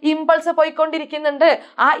പോയിക്കൊണ്ടിരിക്കുന്നുണ്ട്? ഇമ്പൾസ് പോയിക്കൊണ്ടിരിക്കുന്നുണ്ട്.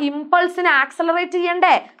 ആ ഇമ്പൾസിനെ ആക്സലറേറ്റ്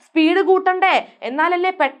ചെയ്യണ്ടേ, സ്പീഡ് കൂട്ടണ്ടേ,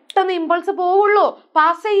 എന്നാലല്ലേ പെട്ടെന്ന് ഇമ്പൾസ് പോവുള്ളൂ,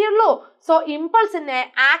 പാസ് ചെയ്യുള്ളൂ. സോ ഇമ്പൾസിനെ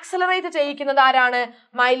ആക്സലറേറ്റ് ചെയ്യിക്കുന്നത് ആരാണ്?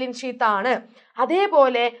 മൈലിൻ ഷീത്ത് ആണ്.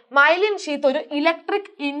 അതേപോലെ മൈലിൻ ഷീത്ത് ഒരു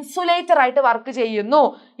ഇലക്ട്രിക് ഇൻസുലേറ്റർ ആയിട്ട് വർക്ക് ചെയ്യുന്നു.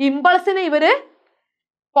 ഇമ്പൾസിനെ ഇവര്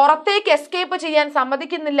പുറത്തേക്ക് എസ്കേപ്പ് ചെയ്യാൻ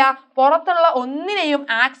സമ്മതിക്കുന്നില്ല, പുറത്തുള്ള ഒന്നിനെയും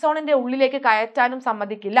ആക്സോണിന്റെ ഉള്ളിലേക്ക് കയറ്റാനും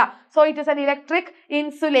സമ്മതിക്കില്ല. So it is an electric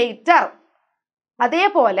insulator.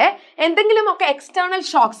 അതേപോലെ എന്തെങ്കിലുമൊക്കെ എക്സ്റ്റേണൽ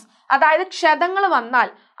ഷോക്സ്, അതായത് ക്ഷതങ്ങൾ വന്നാൽ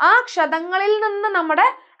ആ ക്ഷതങ്ങളിൽ നിന്ന് നമ്മുടെ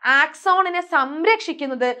ആക്സോണിനെ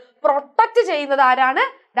സംരക്ഷിക്കുന്നത്, പ്രൊട്ടക്ട് ചെയ്യുന്നത് ആരാണ്?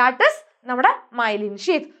 ദാറ്റ് ഇസ് നമ്മുടെ myelin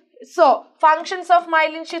sheath. So functions of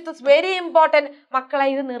myelin sheath is very important. മക്കളെ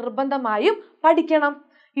ഇത് നിർബന്ധമായും പഠിക്കണം.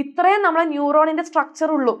 ഇത്രയും നമ്മളെ ന്യൂറോണിന്റെ സ്ട്രക്ചർ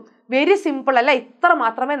ഉള്ളൂ. വെരി സിമ്പിൾ അല്ല, ഇത്ര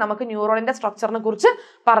മാത്രമേ നമുക്ക് ന്യൂറോണിന്റെ സ്ട്രക്ചറിനെ കുറിച്ച്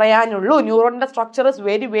പറയാനുള്ളൂ. ന്യൂറോണിന്റെ structure is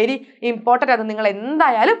very very important. അത് നിങ്ങൾ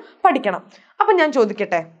എന്തായാലും പഠിക്കണം. അപ്പൊ ഞാൻ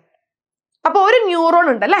ചോദിക്കട്ടെ, അപ്പൊ ഒരു ന്യൂറോൺ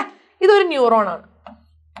ഉണ്ടല്ലേ, ഇതൊരു ന്യൂറോൺ ആണ്.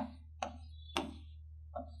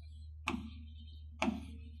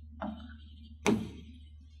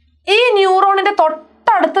 ഈ ന്യൂറോണിന്റെ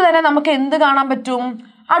തൊട്ടടുത്ത് തന്നെ നമുക്ക് എന്ത് കാണാൻ പറ്റും?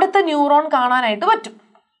 അടുത്ത ന്യൂറോൺ കാണാനായിട്ട് പറ്റും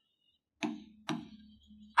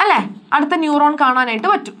അല്ലെ? അടുത്ത ന്യൂറോൺ കാണാനായിട്ട്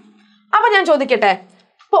പറ്റും. അപ്പൊ ഞാൻ ചോദിക്കട്ടെ,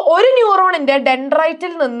 ഇപ്പൊ ഒരു ന്യൂറോണിന്റെ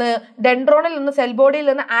ഡെൻഡ്രോണിൽ നിന്ന് സെൽ ബോഡിയിൽ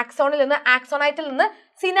നിന്ന് ആക്സോണിൽ നിന്ന് ആക്സോണൈറ്റിൽ നിന്ന്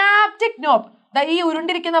സിനാപ്റ്റിക് നോബ്, ഈ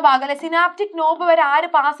ഉരുണ്ടിരിക്കുന്ന ഭാഗം സിനാപ്റ്റിക് നോബ് വരെ ആര്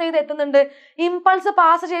പാസ് ചെയ്ത് എത്തുന്നുണ്ട്? ഇമ്പൾസ്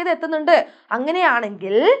പാസ് ചെയ്ത് എത്തുന്നുണ്ട്.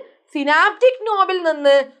 അങ്ങനെയാണെങ്കിൽ സിനാപ്റ്റിക് നോബിൽ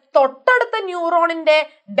നിന്ന് തൊട്ടടുത്ത ന്യൂറോണിന്റെ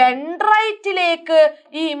ഡെൻഡ്രൈറ്റിലേക്ക്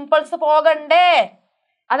ഈ ഇമ്പൾസ് പോകണ്ടേ?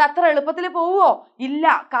 അത് അത്ര എളുപ്പത്തിൽ പോവോ? ഇല്ല.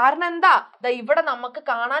 കാരണം എന്താ? ഇവിടെ നമുക്ക്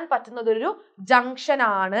കാണാൻ പറ്റുന്നത് ഒരു ജംഗ്ഷൻ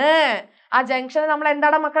ആണ്. ആ ജംഗ്ഷനെ നമ്മൾ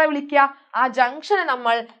എന്താണ് മക്കളെ വിളിക്കുക? ആ ജംഗ്ഷനെ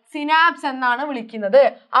നമ്മൾ സിനാപ്സ് എന്നാണ് വിളിക്കുന്നത്.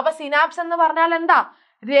 അപ്പൊ സിനാപ്സ് എന്ന് പറഞ്ഞാൽ എന്താ?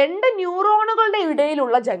 രണ്ട് ന്യൂറോണുകളുടെ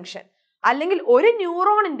ഇടയിലുള്ള ജംഗ്ഷൻ, അല്ലെങ്കിൽ ഒരു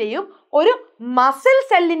ന്യൂറോണിന്റെയും ഒരു മസിൽ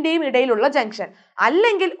സെല്ലിന്റെയും ഇടയിലുള്ള ജംഗ്ഷൻ,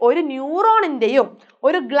 അല്ലെങ്കിൽ ഒരു ന്യൂറോണിന്റെയും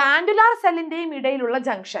ഒരു ഗ്ലാൻഡുലാർ സെല്ലിന്റെയും ഇടയിലുള്ള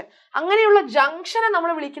ജംഗ്ഷൻ. അങ്ങനെയുള്ള ജംഗ്ഷനെ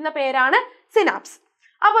നമ്മൾ വിളിക്കുന്ന പേരാണ് സിനാപ്സ്.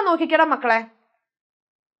 അപ്പൊ നോക്കിക്കട മക്കളെ,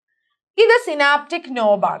 ഇത് സിനാപ്റ്റിക്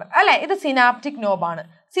നോബാണ് അല്ലെ? ഇത് സിനാപ്റ്റിക് നോബാണ്.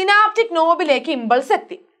 സിനാപ്റ്റിക് നോബിലേക്ക് ഇമ്പൾസ്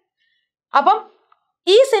എത്തി. അപ്പം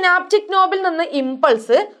ഈ സിനാപ്റ്റിക് നോബിൽ നിന്ന്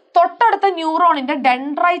ഇമ്പൾസ് തൊട്ടടുത്ത ന്യൂറോണിന്റെ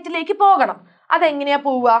ഡെൻഡ്രൈറ്റിലേക്ക് പോകണം. അതെങ്ങനെയാ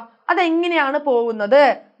പോവുക? അതെങ്ങനെയാണ് പോകുന്നത്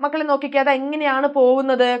മക്കളെ? നോക്കിക്കേ, അതെങ്ങനെയാണ്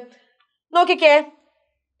പോകുന്നത് നോക്കിക്കേ.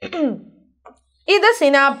 ഇത്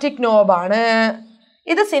സിനാപ്റ്റിക് നോബാണ്,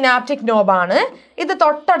 ഇത് സിനാപ്റ്റിക് നോബാണ്, ഇത്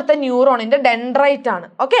തൊട്ടടുത്ത ന്യൂറോണിന്റെ ഡെൻഡ്രൈറ്റ് ആണ്.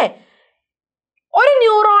 ഓക്കെ, ഒരു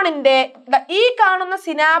ന്യൂറോണിന്റെ ഈ കാണുന്ന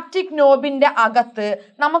സിനാപ്റ്റിക് നോബിന്റെ അകത്ത്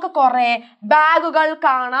നമുക്ക് കുറെ ബാഗുകൾ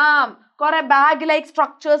കാണാം, കുറെ ബാഗ് ലൈക്ക്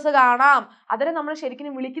സ്ട്രക്ചേഴ്സ് കാണാം. അതിനെ നമ്മൾ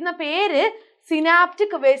ശരിക്കും വിളിക്കുന്ന പേര്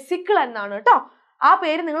സിനാപ്റ്റിക് വെസിക്കിൾ എന്നാണ് കേട്ടോ. ആ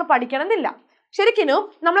പേര് നിങ്ങൾ പഠിക്കണമെന്നില്ല. ശരിക്കും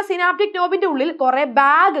നമ്മുടെ സിനാപ്റ്റിക് നോബിന്റെ ഉള്ളിൽ കുറെ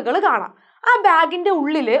ബാഗുകൾ കാണാം. ആ ബാഗിന്റെ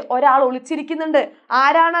ഉള്ളിൽ ഒരാൾ ഒളിച്ചിരിക്കുന്നുണ്ട്.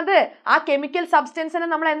 ആരാണത്? ആ കെമിക്കൽ സബ്സ്റ്റൻസിനെ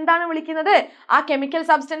നമ്മൾ എന്താണ് വിളിക്കുന്നത്? ആ കെമിക്കൽ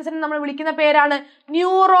സബ്സ്റ്റൻസിനെ നമ്മൾ വിളിക്കുന്ന പേരാണ്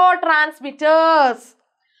ന്യൂറോ ട്രാൻസ്മിറ്റേഴ്സ്.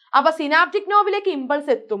 അപ്പൊ സിനാപ്റ്റിക് നോബിലേക്ക്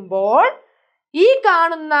ഇമ്പൾസ് എത്തുമ്പോൾ ഈ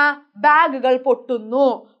കാണുന്ന ബാഗുകൾ പൊട്ടുന്നു.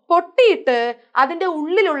 പൊട്ടിയിട്ട് അതിന്റെ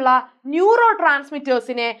ഉള്ളിലുള്ള ന്യൂറോ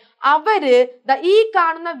ട്രാൻസ്മിറ്റേഴ്സിനെ അവര് ഈ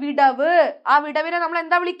കാണുന്ന വിടവ്, ആ വിടവിനെ നമ്മൾ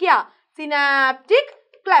എന്താ വിളിക്കുക? Synaptic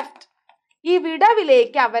cleft. ഈ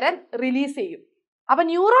വിടവിലേക്ക് അവരെ റിലീസ് ചെയ്യും. അപ്പൊ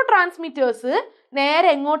ന്യൂറോ ട്രാൻസ്മിറ്റേഴ്സ് നേരെ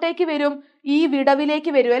എങ്ങോട്ടേക്ക് വരും? ഈ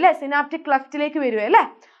വിടവിലേക്ക് വരും അല്ലെ, സിനാപ്റ്റിക് ക്ലെഫ്റ്റിലേക്ക് വരും അല്ലെ.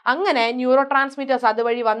 അങ്ങനെ ന്യൂറോ ട്രാൻസ്മിറ്റേഴ്സ്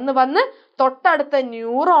അതുവഴി വന്ന് തൊട്ടടുത്ത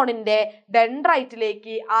ന്യൂറോണിന്റെ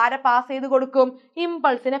ഡെൻഡ്രൈറ്റിലേക്ക് ആരെ പാസ് ചെയ്ത് കൊടുക്കും?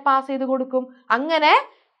 ഇമ്പൾസിനെ പാസ് ചെയ്ത് കൊടുക്കും. അങ്ങനെ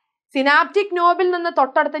സിനാപ്റ്റിക് നോബിൽ നിന്ന്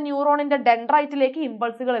തൊട്ടടുത്ത ന്യൂറോണിന്റെ ഡെൻഡ്രൈറ്റിലേക്ക്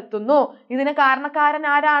ഇമ്പൾസുകൾ എത്തുന്നു. ഇതിന് കാരണക്കാരൻ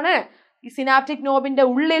ആരാണ്? ഈ സിനാപ്റ്റിക് നോബിന്റെ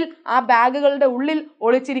ഉള്ളിൽ, ആ ബാഗുകളുടെ ഉള്ളിൽ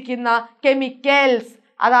ഒളിച്ചിരിക്കുന്ന കെമിക്കൽസ്,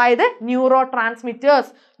 അതായത് ന്യൂറോ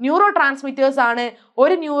ട്രാൻസ്മിറ്റേഴ്സ്. ന്യൂറോ ട്രാൻസ്മിറ്റേഴ്സ് ആണ്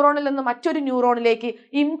ഒരു ന്യൂറോണിൽ നിന്ന് മറ്റൊരു ന്യൂറോണിലേക്ക്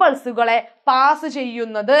ഇമ്പൾസുകളെ പാസ്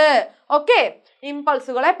ചെയ്യുന്നത്. ഓക്കെ,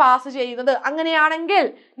 ഇമ്പൾസുകളെ പാസ് ചെയ്യുന്നത്. അങ്ങനെയാണെങ്കിൽ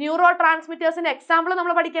ന്യൂറോ ട്രാൻസ്മിറ്റേഴ്സിന്റെ എക്സാമ്പിൾ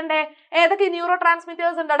നമ്മൾ പഠിക്കണ്ടേ? ഏതൊക്കെ ന്യൂറോ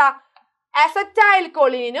ട്രാൻസ്മിറ്റേഴ്സ് ഉണ്ടടാ? അസറ്റൈൽ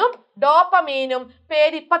കൊളീനും ഡോപ്പമീനും.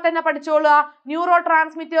 പേര് ഇപ്പൊ തന്നെ പഠിച്ചോളുക. ന്യൂറോ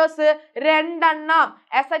ട്രാൻസ്മിറ്റേഴ്സ് 2 എണ്ണം,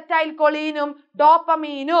 അസറ്റൈൽ കൊളീനും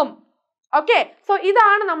ഡോപ്പമീനും. ഓക്കെ, സോ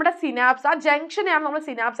ഇതാണ് നമ്മുടെ സിനാപ്സ്. ആ ജംഗ്ഷനെയാണ് നമ്മൾ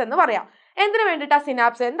സിനാപ്സ് എന്ന് പറയാം. എന്തിനു വേണ്ടിയിട്ടാ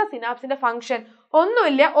സിനാപ്സ്? എന്താ സിനാപ്സിന്റെ ഫംഗ്ഷൻ?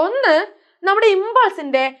 ഒന്നുമില്ല. ഒന്ന്, നമ്മുടെ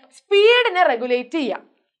ഇമ്പൾസിന്റെ സ്പീഡിനെ റെഗുലേറ്റ് ചെയ്യാം.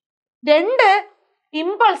 2,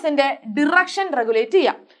 ഇമ്പൾസിന്റെ ഡിറക്ഷൻ റെഗുലേറ്റ്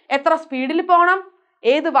ചെയ്യാം. എത്ര സ്പീഡിൽ പോകണം,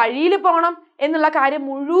 ഏത് വഴിയിൽ പോകണം എന്നുള്ള കാര്യം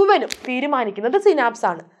മുഴുവനും തീരുമാനിക്കുന്നത് സിനാപ്സ്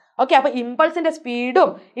ആണ്. ഓക്കെ, അപ്പൊ ഇമ്പൾസിന്റെ സ്പീഡും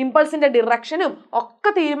ഇമ്പൾസിന്റെ ഡിറക്ഷനും ഒക്കെ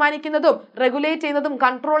തീരുമാനിക്കുന്നതും റെഗുലേറ്റ് ചെയ്യുന്നതും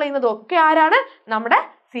കൺട്രോൾ ചെയ്യുന്നതും ഒക്കെ ആരാണ്? നമ്മുടെ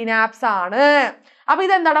സിനാപ്സ് ആണ്. അപ്പൊ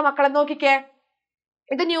ഇതെന്താണ് മക്കളെ? നോക്കിക്കേ,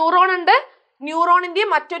 ഇത് ന്യൂറോൺ ഉണ്ട്.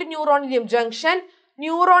 ന്യൂറോണിന്റെയും മറ്റൊരു ന്യൂറോണിന്റെയും junction,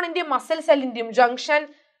 ന്യൂറോണിന്റെയും muscle സെല്ലിന്റെയും junction,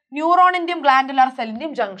 ന്യൂറോണിന്റെയും glandular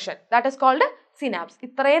സെല്ലിന്റെയും junction. That is called synapse.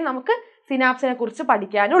 ഇത്രയും നമുക്ക് സിനാപ്സിനെ കുറിച്ച്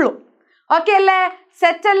പഠിക്കാനുള്ളൂ. ഓക്കെ അല്ലേ?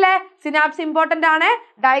 സെറ്റ് അല്ലേ? സിനാപ്സ് ഇമ്പോർട്ടന്റ് ആണ്,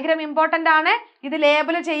 ഡയഗ്രാം ഇമ്പോർട്ടന്റ് ആണ്. ഇത്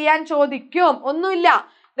ലേബൽ ചെയ്യാൻ ചോദിക്കും. ഒന്നുമില്ല.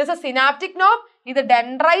 This is synaptic knob. ഇത്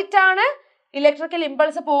ഡെൻഡ്രൈറ്റ് ആണ്. ഇലക്ട്രിക്കൽ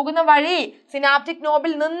ഇമ്പൾസ് പോകുന്ന വഴി സിനാപ്റ്റിക്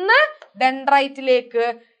നോബിൽ നിന്ന് ഡെൻഡ്രൈറ്റിലേക്ക്.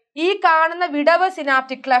 ഈ കാണുന്ന വിടവ്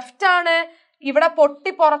സിനാപ്റ്റിക് ക്ലെഫ്റ്റ് ആണ്. ഇവിടെ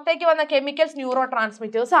പൊട്ടി പുറത്തേക്ക് വന്ന കെമിക്കൽസ് ന്യൂറോ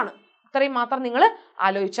ട്രാൻസ്മിറ്റേഴ്സ് ആണ്. ഇത്രയും മാത്രം നിങ്ങൾ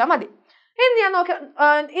ആലോചിച്ചാൽ മതി.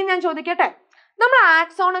 ഇനി ഞാൻ ചോദിക്കട്ടെ, നമ്മൾ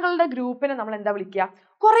ആക്സോണുകളുടെ ഗ്രൂപ്പിനെ നമ്മൾ എന്താ വിളിക്കുക?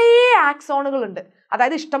 കുറേ ആക്സോണുകൾ ഉണ്ട്.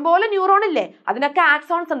 അതായത് ഇഷ്ടംപോലെ ന്യൂറോൺ ഇല്ലേ, അതിനൊക്കെ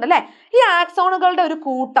ആക്സോൺസ് ഉണ്ട് അല്ലെ. ഈ ആക്സോണുകളുടെ ഒരു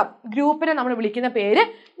കൂട്ടം, ഗ്രൂപ്പിനെ നമ്മൾ വിളിക്കുന്ന പേര്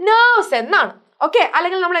നെർവ്സ് എന്നാണ്. ഓക്കെ,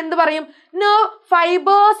 അല്ലെങ്കിൽ നമ്മൾ എന്ത് പറയും? നെർവ്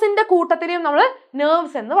ഫൈബേഴ്സിന്റെ കൂട്ടത്തിനെയും നമ്മൾ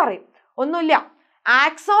നെർവ്സ് എന്ന് പറയും. ഒന്നുമില്ല,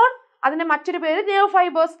 ആക്സോൺ, അതിന്റെ മറ്റൊരു പേര് നെർവ്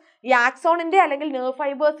ഫൈബേഴ്സ്. ഈ ആക്സോണിന്റെ അല്ലെങ്കിൽ നെർവ്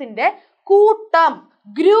ഫൈബേഴ്സിന്റെ കൂട്ടം,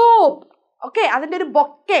 ഗ്രൂപ്പ്. ഓക്കെ, അതിന്റെ ഒരു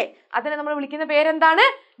ബൊക്കെ, അതിനെ നമ്മൾ വിളിക്കുന്ന പേരെന്താണ്?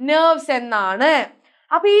 നെർവ്സ് എന്നാണ്.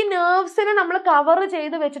 അപ്പൊ ഈ നെർവ്സിനെ നമ്മൾ കവർ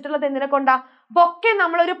ചെയ്ത് വെച്ചിട്ടുള്ളത് എന്തിനെ കൊണ്ടാ? ബൊക്കെ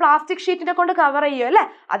നമ്മൾ ഒരു പ്ലാസ്റ്റിക് ഷീറ്റിനെ കൊണ്ട് കവർ ചെയ്യും അല്ലെ.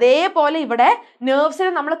 അതേപോലെ ഇവിടെ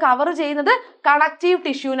നെർവ്സിനെ നമ്മൾ കവർ ചെയ്യുന്നത് കണക്റ്റീവ്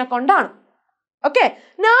ടിഷ്യൂനെ കൊണ്ടാണ്. ഓക്കെ,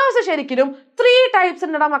 നെർവ്സ് ശരിക്കും 3 ടൈപ്സ്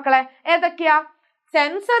ഉണ്ടടാ മക്കളെ. ഏതൊക്കെയാ?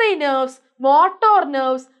 Sensory nerves, motor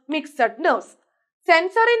nerves, mixed nerves.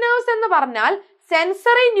 Sensory nerves എന്ന് പറഞ്ഞാൽ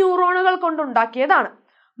സെൻസറി ന്യൂറോണുകൾ കൊണ്ടുണ്ടാക്കിയതാണ്.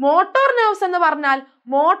 മോട്ടോർ നെർവ്സ് എന്ന് പറഞ്ഞാൽ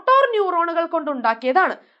മോട്ടോർ ന്യൂറോണുകൾ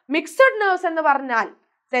കൊണ്ടുണ്ടാക്കിയതാണ്. മിക്സഡ് നെർവ്സ് എന്ന് പറഞ്ഞാൽ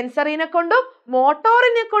സെൻസറിനെ കൊണ്ടും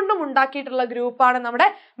മോട്ടോറിനെ കൊണ്ടും ഉണ്ടാക്കിയിട്ടുള്ള ഗ്രൂപ്പാണ് നമ്മുടെ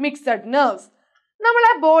മിക്സഡ് നെർവ്സ്.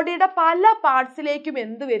 നമ്മളെ ബോഡിയുടെ പല പാർട്സിലേക്കും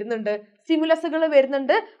എന്ത് വരുന്നുണ്ട്? സ്റ്റിമുലസുകൾ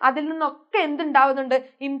വരുന്നുണ്ട്. അതിൽ നിന്നൊക്കെ എന്തുണ്ടാവുന്നുണ്ട്?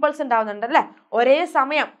 ഇമ്പൾസ് ഉണ്ടാവുന്നുണ്ട് അല്ലെ. ഒരേ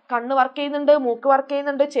സമയം കണ്ണ് വർക്ക് ചെയ്യുന്നുണ്ട്, മൂക്ക് വർക്ക്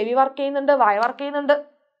ചെയ്യുന്നുണ്ട്, ചെവി വർക്ക് ചെയ്യുന്നുണ്ട്, വായ വർക്ക് ചെയ്യുന്നുണ്ട്.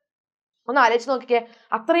 ഒന്ന് ആലോചിച്ച് നോക്കിക്കേ,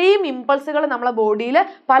 അത്രയും ഇമ്പൾസുകൾ നമ്മളെ ബോഡിയിൽ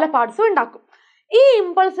പല പാർട്സും ഉണ്ടാക്കും. ഈ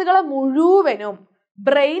ഇമ്പൾസുകളെ മുഴുവനും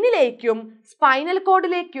ബ്രെയിനിലേക്കും സ്പൈനൽ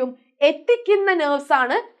കോഡിലേക്കും എത്തിക്കുന്ന നെർവ്സ്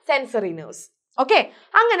ആണ് സെൻസറി നെർവ്സ്. ഓക്കെ,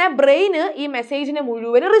 അങ്ങനെ ബ്രെയിന് ഈ മെസ്സേജിനെ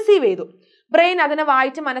മുഴുവൻ റിസീവ് ചെയ്തു. ബ്രെയിൻ അതിനെ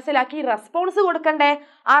വായിച്ച് മനസ്സിലാക്കി റെസ്പോൺസ് കൊടുക്കണ്ടേ?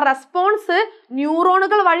 ആ റെസ്പോൺസ്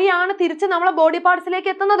ന്യൂറോണുകൾ വഴിയാണ് തിരിച്ച് നമ്മളെ ബോഡി പാർട്സിലേക്ക്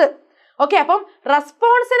എത്തുന്നത്. ഓക്കെ, അപ്പം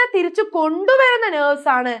റെസ്പോൺസിനെ തിരിച്ചു കൊണ്ടുവരുന്ന നെർവ്സ്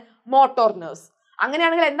ആണ് മോട്ടോർ നെർവ്സ്.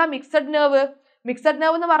 അങ്ങനെയാണെങ്കിൽ എന്താ മിക്സഡ് നെർവ്? മിക്സഡ്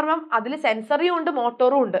നെർവ് എന്ന് പറഞ്ഞാൽ അതിൽ സെൻസറിയും ഉണ്ട്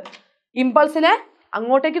മോട്ടോറും ഉണ്ട്. ഇമ്പൾസിനെ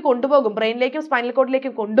അങ്ങോട്ടേക്ക് കൊണ്ടുപോകും, ബ്രെയിനിലേക്കും സ്പൈനൽ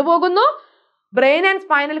കോഡിലേക്കും കൊണ്ടുപോകുന്നു. ബ്രെയിൻ ആൻഡ്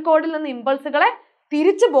സ്പൈനൽ കോഡിൽ നിന്ന് ഇമ്പൾസുകളെ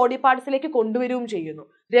തിരിച്ച് ബോഡി പാർട്സിലേക്ക് കൊണ്ടുവരികയും ചെയ്യുന്നു.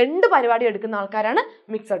 രണ്ട് പരിപാടി എടുക്കുന്ന ആൾക്കാരാണ്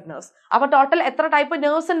മിക്സഡ് നെർവ്സ്. അപ്പൊ ടോട്ടൽ എത്ര ടൈപ്പ്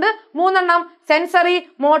നെർവ്സ് ഉണ്ട്? 3 എണ്ണം. Sensory,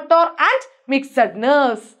 motor and mixed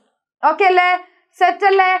nerves. Okay അല്ലേ? സെറ്റ്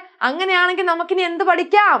അല്ലേ? അങ്ങനെയാണെങ്കിൽ നമുക്കിനി എന്ത്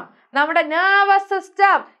പഠിക്കാം? നമ്മുടെ നെർവസ്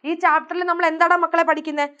സിസ്റ്റം. ഈ ചാപ്റ്ററിൽ നമ്മൾ എന്താണ് മക്കളെ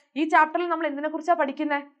പഠിക്കുന്നത്? ഈ ചാപ്റ്ററിൽ നമ്മൾ എന്തിനെ കുറിച്ചാണ്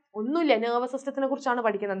പഠിക്കുന്നത്? ഒന്നുമില്ല, നെർവസ് സിസ്റ്റത്തിനെ കുറിച്ചാണ്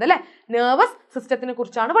പഠിക്കുന്നത് അല്ലെ? നെർവസ് സിസ്റ്റത്തിനെ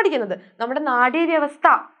കുറിച്ചാണ് പഠിക്കുന്നത്. നമ്മുടെ നാഡീവ്യവസ്ഥ,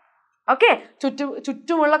 ഓക്കെ,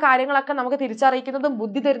 ചുറ്റുമുള്ള കാര്യങ്ങളൊക്കെ നമുക്ക് തിരിച്ചറിയിക്കുന്നതും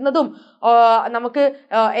ബുദ്ധി തരുന്നതും നമുക്ക്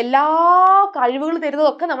എല്ലാ കഴിവുകൾ തരുന്നതും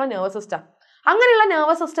ഒക്കെ നമ്മുടെ നെർവസ് സിസ്റ്റം. അങ്ങനെയുള്ള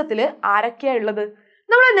നെർവസ് സിസ്റ്റത്തിൽ ആരൊക്കെയാ ഉള്ളത്?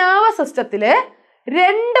 നമ്മുടെ നെർവസ് സിസ്റ്റത്തില്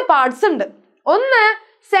 2 പാർട്സ് ഉണ്ട്. ഒന്ന്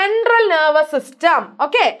central nervous system,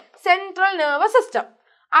 okay, central nervous system.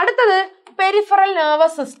 അടുത്തത് peripheral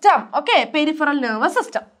nervous system, okay, peripheral nervous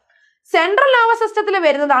system. Central nervous സിസ്റ്റത്തിൽ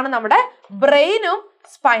വരുന്നതാണ് നമ്മുടെ ബ്രെയിനും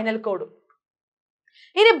സ്പൈനൽ കോഡും.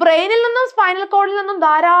 ഇനി ബ്രെയിനിൽ നിന്നും സ്പൈനൽ കോഡിൽ നിന്നും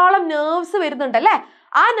ധാരാളം നെർവ്സ് വരുന്നുണ്ട് അല്ലെ?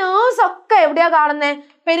 ആ നെർവ്സ് ഒക്കെ എവിടെയാ കാണുന്നത്?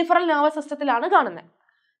 പെരിഫറൽ നെർവസ് സിസ്റ്റത്തിലാണ് കാണുന്നത്.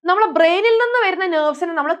 നമ്മളെ ബ്രെയിനിൽ നിന്ന് വരുന്ന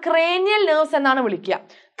നെർവ്സിനെ നമ്മൾ ക്രേനിയൽ നെർവ്സ് എന്നാണ് വിളിക്കുക.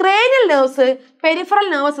 ക്രേനിയൽ നെർവ്സ് പെരിഫറൽ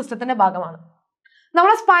നെർവസ് സിസ്റ്റത്തിന്റെ ഭാഗമാണ്.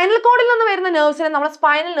 നമ്മളെ സ്പൈനൽ കോഡിൽ നിന്ന് വരുന്ന നെർവ്സിനെ നമ്മൾ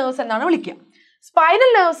സ്പൈനൽ നെർവ്സ് എന്നാണ് വിളിക്കുക. സ്പൈനൽ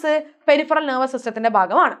നെർവ്സ് പെരിഫറൽ നെർവസ് സിസ്റ്റത്തിന്റെ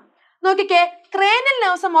ഭാഗമാണ്. നോക്കിക്കേ, ക്രേനിയൽ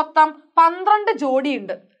നെർവ്സ് മൊത്തം 12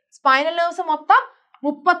 ജോഡിയുണ്ട്. സ്പൈനൽ നെർവ്സ് മൊത്തം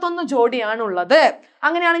 31 ജോഡിയാണ് ഉള്ളത്.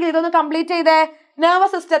 അങ്ങനെയാണെങ്കിൽ ഇതൊന്ന് കംപ്ലീറ്റ് ചെയ്തേ.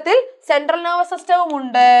 നെർവസ് സിസ്റ്റത്തിൽ സെൻട്രൽ നെർവസ് സിസ്റ്റവും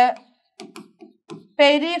ഉണ്ട്,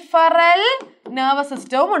 പെരിഫറൽ നെർവസ്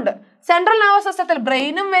സിസ്റ്റവും ഉണ്ട്. സെൻട്രൽ നെർവസ് സിസ്റ്റത്തിൽ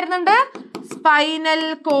ബ്രെയിനും വരുന്നുണ്ട്, സ്പൈനൽ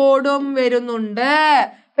കോഡും വരുന്നുണ്ട്.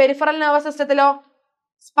 പെരിഫറൽ നെർവസ് സിസ്റ്റത്തിലോ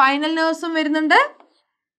സ്പൈനൽ നെർവ്സും വരുന്നുണ്ട്,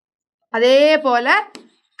 അതേപോലെ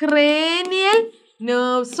ക്രേനിയൽ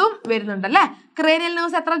നെർവ്സും വരുന്നുണ്ട് അല്ലെ? ക്രേനിയൽ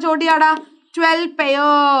നെർവ്സ് എത്ര ജോഡിയാടാ? 12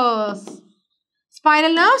 pairs.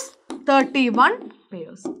 Spinal nerves 31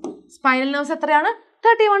 pairs. Spinal nerves എത്രയാണ്?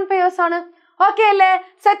 31 pairs ആണ്. ഓക്കെ അല്ലേ?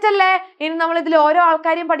 സെറ്റ് അല്ലേ? ഇനി നമ്മൾ ഇതിൽ ഓരോ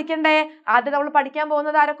ആൾക്കാരെയും പഠിക്കണ്ടേ? ആദ്യം നമ്മൾ പഠിക്കാൻ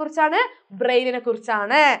പോകുന്നത് ആരെ കുറിച്ചാണ്? ബ്രെയിനിനെ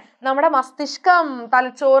കുറിച്ചാണ്. നമ്മുടെ മസ്തിഷ്കം,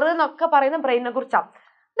 തലച്ചോറ് എന്നൊക്കെ പറയുന്ന ബ്രെയിനിനെ കുറിച്ചാണ്.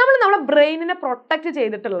 നമ്മുടെ ബ്രെയിനിനെ പ്രൊട്ടക്ട്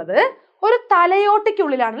ചെയ്തിട്ടുള്ളത് ഒരു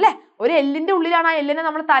തലയോട്ടിക്കുള്ളിലാണ് അല്ലെ? ഒരു എല്ലിന്റെ ഉള്ളിലാണ്. ആ എല്ലിനെ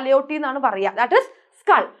നമ്മൾ തലയോട്ടി എന്നാണ് പറയുക. That is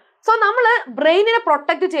skull. സോ നമ്മൾ ബ്രെയിനിനെ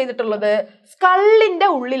പ്രൊട്ടക്ട് ചെയ്തിട്ടുള്ളത് സ്കള്ളിന്റെ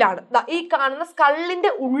ഉള്ളിലാണ്. ഈ കാണുന്ന സ്കള്ളിന്റെ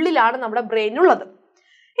ഉള്ളിലാണ് നമ്മുടെ ബ്രെയിൻ ഉള്ളത്.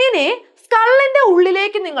 ഇനി സ്കള്ളിന്റെ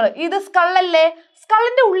ഉള്ളിലേക്ക് നിങ്ങൾ, ഇത് സ്കള്ളല്ലേ,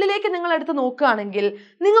 സ്കള്ളിന്റെ ഉള്ളിലേക്ക് നിങ്ങൾ എടുത്ത് നോക്കുകയാണെങ്കിൽ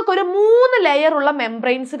നിങ്ങൾക്കൊരു 3 ലെയർ ഉള്ള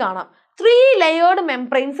മെംബ്രെയിൻസ് കാണാം. 3 ലെയേർഡ്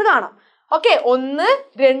മെംബ്രെയിൻസ് കാണാം. ഓക്കെ, 1,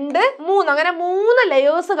 2, 3 അങ്ങനെ 3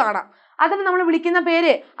 ലെയേഴ്സ് കാണാം. അതിന് നമ്മൾ വിളിക്കുന്ന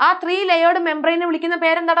പേര്, ആ 3 ലെയേർഡ് മെംബ്രെയിനെ വിളിക്കുന്ന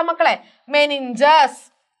പേരെന്താടാ മക്കളെ? മെനിഞ്ചസ്.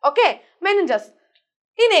 Okay, meninges.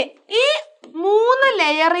 ഇനി ഈ 3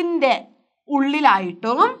 ലെയറിന്റെ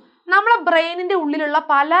ഉള്ളിലായിട്ടും നമ്മളെ ബ്രെയിനിന്റെ ഉള്ളിലുള്ള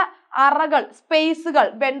പല അറകൾ, സ്പേസുകൾ,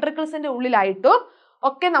 വെൻട്രിക്കിൾസിന്റെ ഉള്ളിലായിട്ടും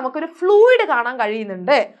ഒക്കെ നമുക്കൊരു ഫ്ലൂയിഡ് കാണാൻ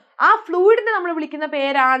കഴിയുന്നുണ്ട്. ആ ഫ്ലൂയിഡിനെ നമ്മൾ വിളിക്കുന്ന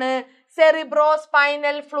പേരാണ്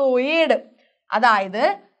സെറിബ്രോസ്പൈനൽ ഫ്ലൂയിഡ്. അതായത്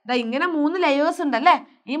ഇങ്ങനെ 3 ലെയേഴ്സ് ഉണ്ടല്ലേ?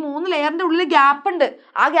 ഈ 3 ലെയറിന്റെ ഉള്ളിൽ ഗ്യാപ്പ് ഉണ്ട്.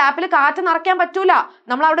 ആ ഗ്യാപ്പിൽ കാറ്റ് നിറയ്ക്കാൻ പറ്റൂല.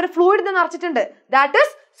 നമ്മൾ അവിടെ ഒരു fluid നിറച്ചിട്ടുണ്ട്. That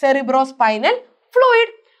is cerebrospinal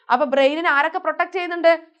fluid. അപ്പൊ ബ്രെയിനിനെ ആരൊക്കെ പ്രൊട്ടക്ട്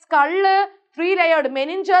ചെയ്യുന്നുണ്ട്? Skull, 3 layered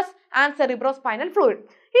meninges and cerebrospinal fluid.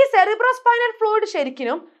 ഈ സെറിബ്രോസ്പൈനൽ ഫ്ലൂയിഡ്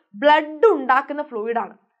ശരിക്കും ബ്ലഡ് ഉണ്ടാക്കുന്ന ഫ്ലൂയിഡ്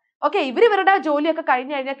ആണ്. ഓക്കെ, ഇവരുടെ ജോലിയൊക്കെ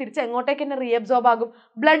കഴിഞ്ഞു കഴിഞ്ഞാൽ തിരിച്ച് എങ്ങോട്ടേക്ക് തന്നെ റീഅബ്സോർബ് ആകും?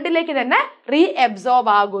 ബ്ലഡിലേക്ക് തന്നെ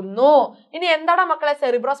റീഅബ്സോർബ് ആകുന്നു. ഇനി എന്താണ് മക്കളെ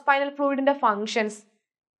സെറിബ്രോസ്പൈനൽ ഫ്ലൂയിഡിന്റെ ഫങ്ഷൻസ്?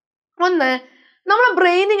 ഒന്ന്, നമ്മളെ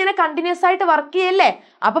ബ്രെയിൻ ഇങ്ങനെ കണ്ടിന്യൂസ് ആയിട്ട് വർക്ക് ചെയ്യല്ലേ?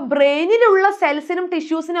 അപ്പൊ ബ്രെയിനിലുള്ള സെൽസിനും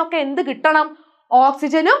ടിഷ്യൂസിനും ഒക്കെ എന്ത് കിട്ടണം?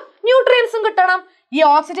 ഓക്സിജനും ന്യൂട്രിയൻസും കിട്ടണം. ഈ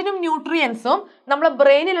ഓക്സിജനും ന്യൂട്രിയൻസും നമ്മളെ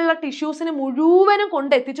ബ്രെയിനിലുള്ള ടിഷ്യൂസിന് മുഴുവനും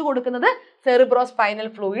കൊണ്ട് എത്തിച്ചു കൊടുക്കുന്നത് സെറിബ്രോസ്പൈനൽ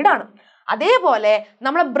ഫ്ലൂയിഡ് ആണ്. അതേപോലെ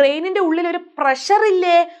നമ്മളെ ബ്രെയിനിന്റെ ഉള്ളിൽ ഒരു പ്രഷർ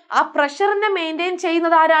ഇല്ലേ? ആ പ്രഷറിനെ മെയിൻറ്റെയിൻ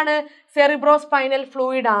ചെയ്യുന്നത് ആരാണ്? സെറിബ്രോസ്പൈനൽ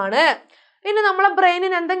ഫ്ലൂയിഡ് ആണ്. ഇനി നമ്മളെ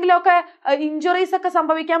ബ്രെയിനിന് എന്തെങ്കിലുമൊക്കെ ഇഞ്ചുറീസ് ഒക്കെ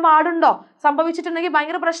സംഭവിക്കാൻ പാടുണ്ടോ? സംഭവിച്ചിട്ടുണ്ടെങ്കിൽ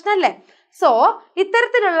ഭയങ്കര പ്രശ്നമല്ലേ? സോ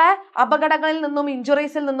ഇത്തരത്തിലുള്ള അപകടങ്ങളിൽ നിന്നും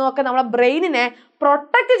ഇഞ്ചുറീസിൽ നിന്നും ഒക്കെ നമ്മളെ ബ്രെയിനിനെ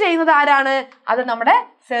പ്രൊട്ടക്ട് ചെയ്യുന്നത് ആരാണ്? അത് നമ്മുടെ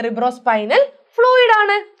സെറിബ്രോസ്പൈനൽ ഫ്ലൂയിഡ്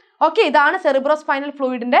ആണ്. ഓക്കെ, ഇതാണ് സെറിബ്രോസ്പൈനൽ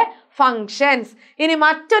ഫ്ലൂയിഡിന്റെ ഫങ്ഷൻസ്. ഇനി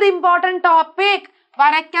മറ്റൊരു ഇമ്പോർട്ടന്റ് ടോപ്പിക്,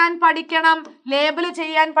 വരയ്ക്കാൻ പഠിക്കണം, ലേബിൾ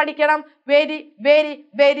ചെയ്യാൻ പഠിക്കണം. Very very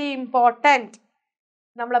very important.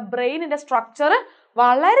 നമ്മളെ ബ്രെയിനിന്റെ സ്ട്രക്ചർ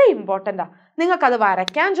വളരെ ഇമ്പോർട്ടൻ്റ് ആണ്. നിങ്ങൾക്കത്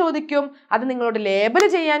വരയ്ക്കാൻ ചോദിക്കും, അത് നിങ്ങളോട് ലേബിൾ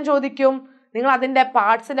ചെയ്യാൻ ചോദിക്കും. നിങ്ങൾ അതിൻ്റെ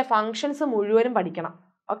പാർട്സിന്റെ ഫങ്ഷൻസ് മുഴുവനും പഠിക്കണം.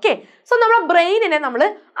 ഓക്കെ, സോ നമ്മളെ ബ്രെയിനിനെ നമ്മൾ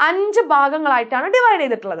 5 ഭാഗങ്ങളായിട്ടാണ് ഡിവൈഡ്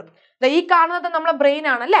ചെയ്തിട്ടുള്ളത്. ഈ കാണുന്നത് നമ്മളെ ബ്രെയിൻ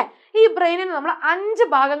ആണല്ലേ? ഈ ബ്രെയിനിനെ നമ്മൾ 5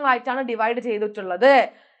 ഭാഗങ്ങളായിട്ടാണ് ഡിവൈഡ് ചെയ്തിട്ടുള്ളത്.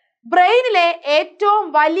 ബ്രെയിനിലെ ഏറ്റവും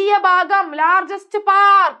വലിയ ഭാഗം, ലാർജസ്റ്റ്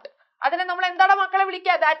പാർട്ട്, അതിനെ നമ്മൾ എന്താണ് മക്കളെ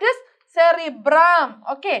വിളിക്കുക? That is cerebrum.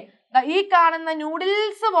 ഓക്കെ, ഈ കാണുന്ന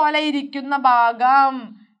നൂഡിൽസ് പോലെ ഇരിക്കുന്ന ഭാഗം,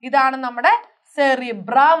 ഇതാണ് നമ്മുടെ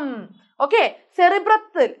സെറിബ്രം. ഓക്കെ,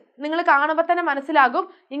 സെറിബ്രത്തിൽ നിങ്ങൾ കാണുമ്പോൾ തന്നെ മനസ്സിലാകും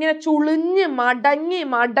ഇങ്ങനെ ചുളിഞ്ഞ്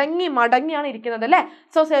മടങ്ങിയാണ് ഇരിക്കുന്നത് അല്ലെ.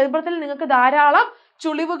 സോ സെറിബ്രത്തിൽ നിങ്ങൾക്ക് ധാരാളം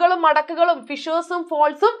ചുളിവുകളും മടക്കുകളും ഫിഷേഴ്സും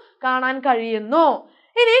ഫോൾസും കാണാൻ കഴിയുന്നു.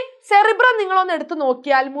 ഇനി സെറിബ്രം നിങ്ങളൊന്ന് എടുത്തു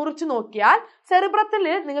നോക്കിയാൽ, മുറിച്ചു നോക്കിയാൽ സെറിബ്രത്തിൽ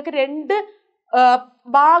നിങ്ങൾക്ക് രണ്ട്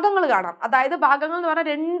ഭാഗങ്ങൾ കാണാം. അതായത് ഭാഗങ്ങൾ എന്ന് പറഞ്ഞാൽ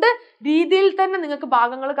രണ്ട് രീതിയിൽ തന്നെ നിങ്ങൾക്ക്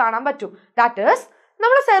ഭാഗങ്ങൾ കാണാൻ പറ്റും. ദാറ്റ് ഈസ്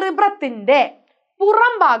നമ്മൾ സെറിബ്രത്തിന്റെ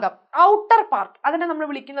പുറം ഭാഗം, ഔട്ടർ പാർട്ട്, അതിനെ നമ്മൾ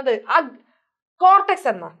വിളിക്കുന്നത് കോർട്ടെക്സ്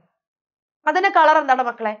എന്ന. അതിന്റെ കളർ എന്താണ്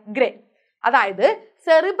മക്കളെ? ഗ്രേ. അതായത്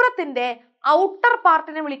സെറിബ്രത്തിന്റെ ഔട്ടർ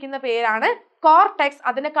പാർട്ടിനെ വിളിക്കുന്ന പേരാണ് കോർട്ടെക്സ്.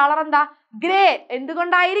 അതിന്റെ കളർ എന്താ? ഗ്രേ.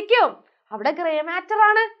 എന്തുകൊണ്ടായിരിക്കും? അവിടെ ഗ്രേ മാറ്റർ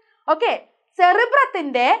ആണ്. ഓക്കെ,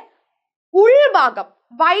 സെറിബ്രത്തിന്റെ ഉൾഭാഗം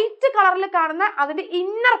വൈറ്റ് കളറിൽ കാണുന്ന അതിന്റെ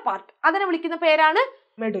ഇന്നർ പാർട്ട്, അതിനെ വിളിക്കുന്ന പേരാണ്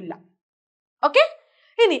മെഡുല്ല. ഓക്കെ,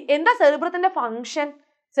 ഇനി എന്താ സെറിബ്രത്തിന്റെ ഫങ്ഷൻ?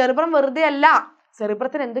 സെറിബ്രം വെറുതെ അല്ല,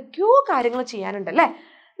 സെറിബ്രത്തിന് എന്തൊക്കെയോ കാര്യങ്ങൾ ചെയ്യാനുണ്ട് അല്ലെ.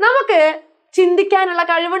 നമുക്ക് ചിന്തിക്കാനുള്ള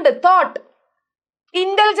കഴിവുണ്ട്, തോട്ട്,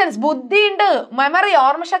 ഇന്റലിജൻസ്, ബുദ്ധിയുണ്ട്, മെമ്മറി,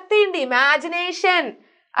 ഓർമ്മശക്തി ഉണ്ട്, ഇമാജിനേഷൻ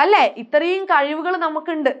അല്ലെ. ഇത്രയും കഴിവുകൾ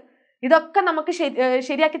നമുക്കുണ്ട്. ഇതൊക്കെ നമുക്ക്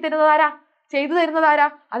ശരിയാക്കി തരുന്നതാരാ? ചെയ്തു തരുന്നതാരാ?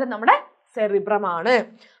 അത് നമ്മുടെ സെറിബ്രമാണ്.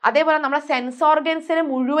 അതേപോലെ നമ്മളെ സെൻസ് ഓർഗൻസിനെ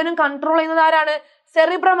മുഴുവനും കൺട്രോൾ ചെയ്യുന്നത് ആരാണ്?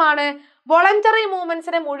 സെറിബ്രമാണ്. വോളണ്ടറി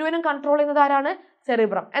മൂവ്മെന്റ്സിനെ മുഴുവനും കൺട്രോൾ ചെയ്യുന്നത് ആരാണ്?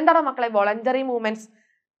 സെറിബ്രം. എന്താണ് മക്കളെ വോളണ്ടറി മൂവ്മെന്റ്സ്?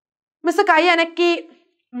 മിസ് കൈ അനക്കി,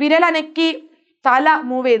 വിരലനക്കി, തല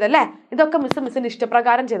മൂവ് ചെയ്തല്ലേ, ഇതൊക്കെ മിസ്സിന്റെ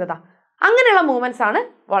ഇഷ്ടപ്രകാരം ചെയ്തതാ. അങ്ങനെയുള്ള മൂവ്മെന്റ്സ് ആണ്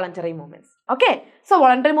voluntary movements. Okay, so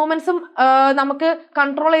voluntary മൂവ്മെന്റ്സും നമുക്ക്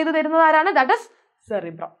കൺട്രോൾ ചെയ്ത് തരുന്നത് ആരാണ്? That is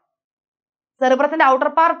cerebrum. സെറിബ്രത്തിന്റെ outer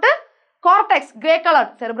part cortex, grey colour.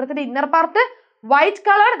 സെറിബ്രത്തിന്റെ inner part white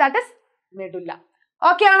colour, that is medulla.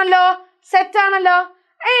 Okay ആണല്ലോ? സെറ്റ് ആണല്ലോ?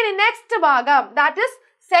 ഇനി നെക്സ്റ്റ് ഭാഗം, that is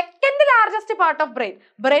second largest part of brain.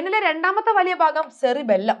 ബ്രെയിനിലെ രണ്ടാമത്തെ വലിയ ഭാഗം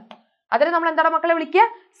സെറിബെല്ലം. അതിന് നമ്മൾ എന്താണ് മക്കളെ വിളിക്കുക?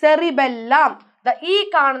 സെറിബെല്ലം. ഈ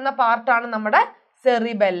കാണുന്ന പാർട്ടാണ് നമ്മുടെ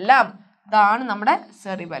സെറിബെല്ലം. ഇതാണ് നമ്മുടെ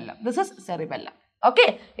cerebellum. This is cerebellum. Okay,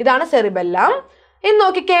 ഇതാണ് സെറിബെല്ലം. ഇനി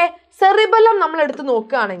നോക്കിക്കേ, സെറിബെല്ലം നമ്മൾ എടുത്ത്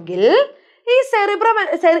നോക്കുകയാണെങ്കിൽ ഈ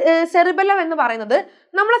സെറിബെല്ലം എന്ന് പറയുന്നത്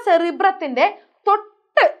നമ്മളെ സെറിബ്രത്തിന്റെ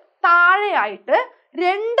തൊട്ട് താഴെയായിട്ട്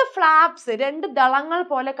രണ്ട് ഫ്ലാപ്സ്, രണ്ട് ദളങ്ങൾ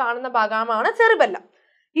പോലെ കാണുന്ന ഭാഗമാണ് സെറിബെല്ലം.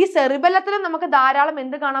 ഈ സെറിബെല്ലത്തിൽ നമുക്ക് ധാരാളം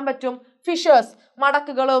എന്ത് കാണാൻ പറ്റും? ഫിഷേഴ്സ്,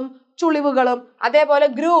 മടക്കുകളും ചുളിവുകളും അതേപോലെ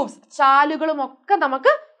ഗ്രൂവ്സ്, ചാലുകളും ഒക്കെ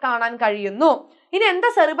നമുക്ക് കാണാൻ കഴിയുന്നു. ഇനി എന്താ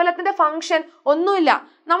സെറിബെല്ലത്തിന്റെ ഫങ്ഷൻ? ഒന്നുമില്ല,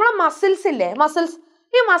 നമ്മളെ മസിൽസ് ഇല്ലേ, മസിൽസ്,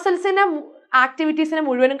 ഈ മസിൽസിന്റെ ആക്ടിവിറ്റീസിനെ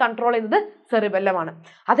മുഴുവനും കൺട്രോൾ ചെയ്യുന്നത് സെറിബെല്ലമാണ്.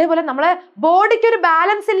 അതേപോലെ നമ്മളെ ബോഡിക്ക് ഒരു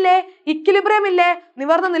ബാലൻസ് ഇല്ലേ, ഇക്വിലിബ്രിയം ഇല്ലേ,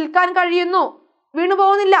 നിവർന്ന് നിൽക്കാൻ കഴിയുന്നു, വീണു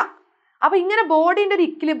പോകുന്നില്ല. അപ്പൊ ഇങ്ങനെ ബോഡിന്റെ ഒരു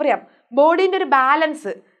ഇക്വിലിബ്രിയം, ബോഡിന്റെ ഒരു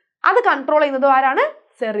ബാലൻസ്, അത് കൺട്രോൾ ചെയ്യുന്നത് ആരാണ്?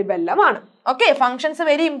 സെറിബെല്ലമാണ്. ഓക്കെ, ഫങ്ഷൻസ്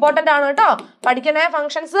വെരി ഇമ്പോർട്ടന്റ് ആണ് കേട്ടോ, പഠിക്കണേ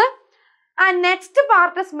functions. Next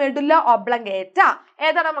part is medulla ഒബ്ലങ്കേറ്റ.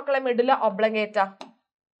 ഏതാണ് മക്കളെ മെഡുല്ല ഒബ്ലങ്കേറ്റ?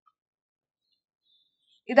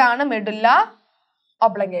 ഇതാണ് medulla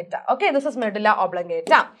ഒബ്ലങ്കേറ്റ. Okay, this is medulla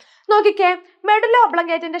ഒബ്ലങ്കേറ്റ. നോക്കിക്കേ, മെഡുല്ല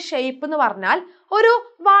ഒബ്ലങ്കേറ്റന്റെ ഷേപ്പ് എന്ന് പറഞ്ഞാൽ ഒരു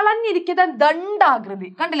വളഞ്ഞിരിക്കുന്ന ദണ്ഡാകൃതി,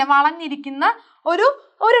 കണ്ടില്ലേ, വളഞ്ഞിരിക്കുന്ന ഒരു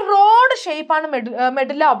റോഡ് ഷേപ്പാണ്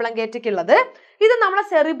മെഡുല്ല ഒബ്ലങ്കേറ്റയ്ക്ക് ഉള്ളത്. ഇത് നമ്മളെ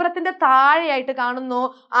സെറിബ്രത്തിന്റെ താഴെയായിട്ട് കാണുന്നു.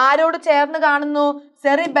 ആരോട് ചേർന്ന് കാണുന്നു?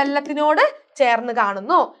 സെറിബെല്ലത്തിനോട് ചേർന്ന്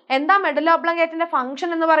കാണുന്നു. എന്താ മെഡുല്ല ഒബ്ലങ്കേറ്റന്റെ ഫംഗ്ഷൻ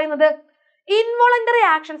എന്ന് പറയുന്നത്? ഇൻവോളണ്ടറി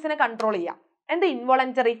ആക്ഷൻസിനെ കൺട്രോൾ ചെയ്യാം. എന്താ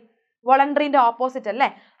ഇൻവോളണ്ടറി? വോളണ്ടറിന്റെ ഓപ്പോസിറ്റ് അല്ലേ?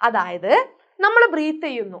 അതായത് നമ്മൾ ബ്രീത്ത്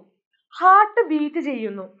ചെയ്യുന്നു, ഹാർട്ട് ബീറ്റ്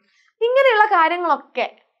ചെയ്യുന്നു, ഇങ്ങനെയുള്ള കാര്യങ്ങളൊക്കെ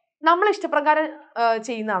നമ്മൾ ഇഷ്ടപ്രകാരം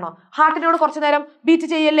ചെയ്യുന്നതാണോ? ഹാർട്ടിനോട് കുറച്ചു നേരം ബീറ്റ്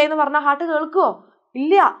ചെയ്യല്ലേ എന്ന് പറഞ്ഞാൽ ഹാർട്ട് കേൾക്കുവോ?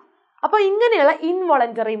 ഇല്ല. അപ്പൊ ഇങ്ങനെയുള്ള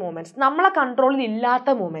ഇൻവോളണ്ടറി മൂവ്മെന്റ്സ്, നമ്മളെ കൺട്രോളിൽ ഇല്ലാത്ത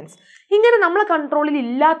മൂവ്മെന്റ്സ്, ഇങ്ങനെ നമ്മളെ കൺട്രോളിൽ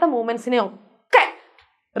ഇല്ലാത്ത മൂവ്മെന്റ്സിനെ ഒക്കെ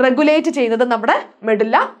റെഗുലേറ്റ് ചെയ്യുന്നത് നമ്മുടെ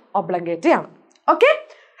medulla ഒബ്ലങ്കേറ്റയാണ്. Okay,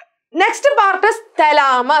 next part is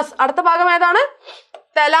thalamus. അടുത്ത ഭാഗം ഏതാണ്?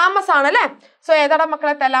 തലാമസ് ആണ് അല്ലെ. സോ ഏതാണ്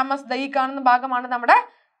മക്കളെ തലാമസ്? ഈ കാണുന്ന ഭാഗമാണ് നമ്മുടെ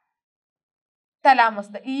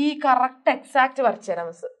തലാമസ്. ഈ കറക്റ്റ് എക്സാക്ട് വരച്ചുതരാം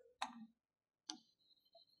മിസ്.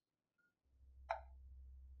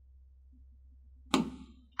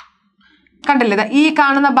 കണ്ടില്ലേ, ഈ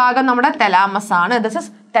കാണുന്ന ഭാഗം നമ്മുടെ തലാമസ് ആണ്. This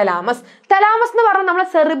is thalamus. തലാമസ് എന്ന് പറഞ്ഞാൽ നമ്മുടെ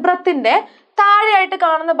സെറിബ്രത്തിന്റെ താഴെയായിട്ട്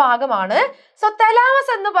കാണുന്ന ഭാഗമാണ്. സോ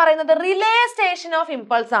തലാമസ് എന്ന് പറയുന്നത് റിലേ സ്റ്റേഷൻ ഓഫ്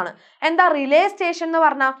ഇമ്പൾസ് ആണ്. എന്താ റിലേ സ്റ്റേഷൻ എന്ന്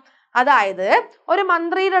പറഞ്ഞാൽ? അതായത് ഒരു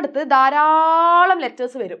മന്ത്രിയുടെ അടുത്ത് ധാരാളം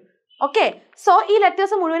ലെറ്റേഴ്സ് വരും. ഓക്കെ, സോ ഈ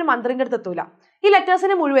ലെറ്റേഴ്സ് മുഴുവനും മന്ത്രിന്റെ അടുത്ത് എത്തൂല. ഈ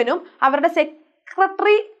ലെറ്റേഴ്സിന് മുഴുവനും അവരുടെ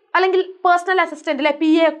സെക്രട്ടറി അല്ലെങ്കിൽ പേഴ്സണൽ അസിസ്റ്റന്റ് അല്ലെ,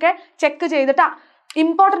 PA ഒക്കെ ചെക്ക് ചെയ്തിട്ട്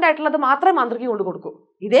ഇമ്പോർട്ടന്റ് ആയിട്ടുള്ളത് മാത്രമേ മന്ത്രിക്ക് കൊണ്ട് കൊടുക്കൂ.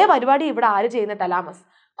 ഇതേ പരിപാടി ഇവിടെ ആര് ചെയ്യുന്ന? തലാമസ്.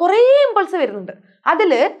 കുറേ ഇമ്പൾസ് വരുന്നുണ്ട്,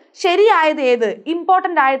 അതില് ശരിയായത് ഏത്,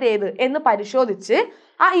 ഇമ്പോർട്ടന്റ് ആയത് ഏത് എന്ന് പരിശോധിച്ച്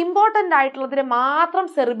ആ ഇമ്പോർട്ടന്റ് ആയിട്ടുള്ളതിനെ മാത്രം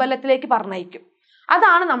സെറിബെല്ലത്തിലേക്ക് പറഞ്ഞയക്കും.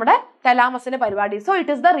 അതാണ് നമ്മുടെ തലാമസിന്റെ പരിപാടി. So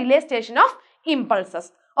it is the relay station of impulses.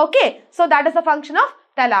 Okay, so that is the function of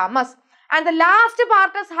thalamus. And the last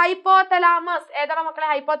part is hypothalamus. ഏതാണ് മക്കളെ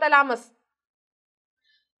ഹൈപ്പോതലാമസ്?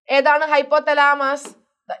 ഏതാണ് ഹൈപ്പോതലാമസ്?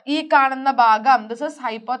 ഈ കാണുന്ന ഭാഗം, ദിസ് ഇസ്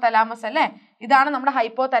ഹൈപ്പോതലാമസ് അല്ലേ? ഇതാണ് നമ്മുടെ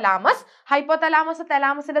ഹൈപ്പോതലാമസ്. ഹൈപ്പോതലാമസ്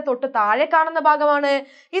തലാമസിന്റെ തൊട്ട് താഴെ കാണുന്ന ഭാഗമാണ്.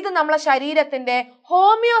 ഇത് നമ്മളെ ശരീരത്തിന്റെ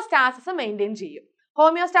ഹോമിയോസ്റ്റാസിസ് മെയിൻറ്റെയിൻ ചെയ്യും.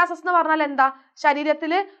 ഹോമിയോസ്റ്റാസിസ് എന്ന് പറഞ്ഞാൽ എന്താ?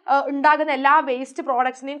 ശരീരത്തിൽ ഉണ്ടാകുന്ന എല്ലാ വേസ്റ്റ്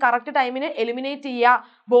പ്രോഡക്ട്സിനെയും കറക്റ്റ് ടൈമിന് എലിമിനേറ്റ് ചെയ്യുക,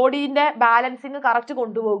 ബോഡീന്റെ ബാലൻസിങ് കറക്റ്റ്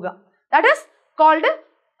കൊണ്ടുപോകുക. That is called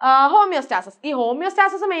homeostasis. ഈ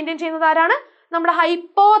ഹോമിയോസ്റ്റാസിസ് മെയിൻറ്റെയിൻ ചെയ്യുന്നത് ആരാണ്? നമ്മുടെ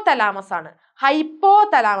ഹൈപ്പോതലാമസ് ആണ്.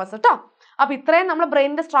 ഹൈപ്പോതലാമസ് കേട്ടോ. അപ്പൊ ഇത്രയും നമ്മുടെ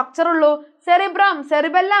ബ്രെയിനിന്റെ സ്ട്രക്ചർ ഉള്ളൂ. Cerebrum,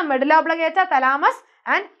 cerebellum, medulla ഒബ്ലംഗേറ്റ, thalamus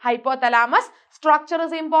and hypothalamus. Structure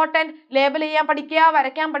is important. Label ചെയ്യാൻ പഠിക്കുക,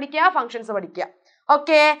 വരയ്ക്കാൻ പഠിക്കുക, ഫങ്ഷൻസ് പഠിക്കുക.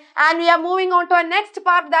 Okay, and we are moving on to a next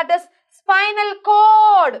part, that is spinal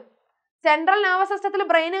cord. Central nervous system ത്തിൽ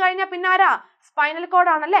ബ്രെയിൻ കഴിഞ്ഞാൽ പിന്നെ ആരാ? സ്പൈനൽ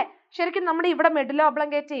കോഡ് ആണല്ലേ. ശരിക്കും നമ്മുടെ ഇവിടെ മെഡുല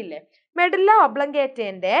ഒബ്ലംഗേറ്റ ഇല്ലേ? മെഡുല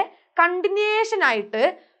ഒബ്ലംഗേറ്റന്റെ കണ്ടിന്യൂഷൻ ആയിട്ട്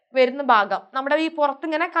വരുന്ന ഭാഗം, നമ്മുടെ ഈ പുറത്ത്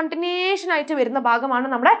ഇങ്ങനെ കണ്ടിന്യൂഷൻ ആയിട്ട് വരുന്ന ഭാഗമാണ്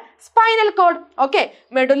നമ്മുടെ സ്പൈനൽ കോഡ്. ഓക്കെ,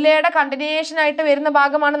 മെഡുലയുടെ കണ്ടിന്യൂഷൻ ആയിട്ട് വരുന്ന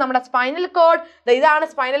ഭാഗമാണ് നമ്മുടെ സ്പൈനൽ കോഡ്. ഇതാണ്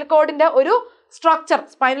സ്പൈനൽ കോഡിന്റെ ഒരു സ്ട്രക്ചർ.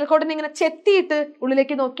 സ്പൈനൽ കോഡിനെ ഇങ്ങനെ ചെത്തിയിട്ട്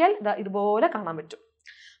ഉള്ളിലേക്ക് നോക്കിയാൽ ഇതുപോലെ കാണാൻ പറ്റും.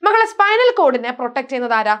 മക്കളെ, സ്പൈനൽ കോഡിനെ പ്രൊട്ടക്ട്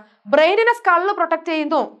ചെയ്യുന്നത് ആരാ? ബ്രെയിനിനെ സ്കള്ള് പ്രൊട്ടക്ട്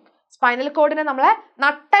ചെയ്യുന്നു. സ്പൈനൽ കോഡിനെ നമ്മളെ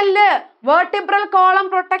നട്ടെല്ല്, വെർട്ടിബ്രൽ കോളം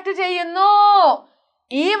പ്രൊട്ടക്ട് ചെയ്യുന്നു.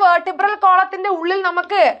 ഈ വെർട്ടിബ്രൽ കോളത്തിന്റെ ഉള്ളിൽ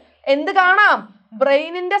നമുക്ക് എന്ത് കാണാം?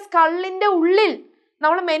 ബ്രെയിനിന്റെ സ്കള്ളിന്റെ ഉള്ളിൽ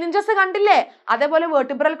നമ്മൾ മെനിഞ്ചസ് കണ്ടില്ലേ? അതേപോലെ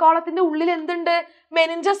വെർട്ടിബ്രൽ കോളത്തിന്റെ ഉള്ളിൽ എന്തുണ്ട്?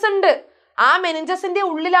 മെനിഞ്ചസ് ഉണ്ട്. ആ മെനിഞ്ചസിന്റെ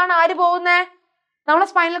ഉള്ളിലാണ് ആര് പോകുന്നത്? നമ്മളെ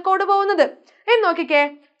സ്പൈനൽ കോഡ് പോകുന്നത്. എന്ന് നോക്കിക്കേ,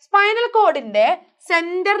 സ്പൈനൽ കോഡിന്റെ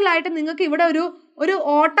സെന്ററിലായിട്ട് നിങ്ങൾക്ക് ഇവിടെ ഒരു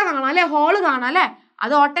ഓട്ട കാണാം അല്ലെ? ഹോള് കാണാം അല്ലെ?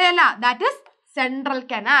 അത് ഓട്ടയല്ല, ദാറ്റ് ഇസ് സെൻട്രൽ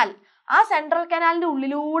കനാൽ. ആ സെൻട്രൽ കനാലിന്റെ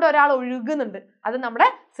ഉള്ളിലൂടെ ഒരാൾ ഒഴുകുന്നുണ്ട്. അത് നമ്മുടെ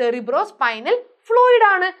സെറിബ്രോ സ്പൈനൽ ഫ്ലൂയിഡ്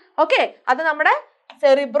ആണ്. ഓക്കെ, അത് നമ്മുടെ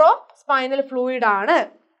സെറിബ്രോ സ്പൈനൽ ഫ്ലൂയിഡ് ആണ്.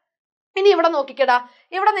 ഇനി ഇവിടെ നോക്കിക്കടാ,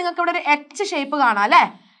 ഇവിടെ നിങ്ങൾക്ക് ഇവിടെ ഒരു എച്ച് ഷേപ്പ് കാണാം അല്ലെ?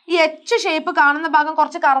 ഈ എച്ച് ഷേപ്പ് കാണുന്ന ഭാഗം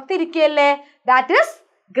കുറച്ച് കറുത്തിരിക്കുകയല്ലേ? That is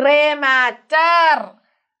grey matter.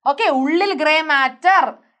 Okay, ഉള്ളിൽ ഗ്രേ മാറ്റർ.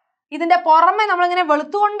 ഇതിന്റെ പുറമെ നമ്മളിങ്ങനെ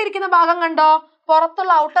വെളുത്തുകൊണ്ടിരിക്കുന്ന ഭാഗം കണ്ടോ?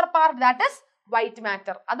 പുറത്തുള്ള outer part, that is white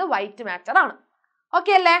matter. അത് വൈറ്റ് മാറ്റർ ആണ്.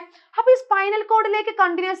 ഓക്കെ അല്ലേ? അപ്പൊ ഈ സ്പൈനൽ കോഡിലേക്ക്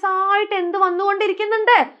കണ്ടിന്യൂസ് ആയിട്ട് എന്ത്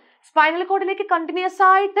വന്നുകൊണ്ടിരിക്കുന്നുണ്ട്? സ്പൈനൽ കോഡിലേക്ക് കണ്ടിന്യൂസ്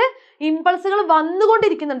ആയിട്ട് ഇമ്പൾസുകൾ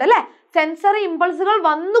വന്നുകൊണ്ടിരിക്കുന്നുണ്ട് അല്ലെ? സെൻസറി ഇമ്പൾസുകൾ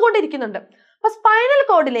വന്നുകൊണ്ടിരിക്കുന്നുണ്ട്. അപ്പൊ സ്പൈനൽ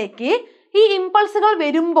കോഡിലേക്ക് ഈ ഇമ്പൾസുകൾ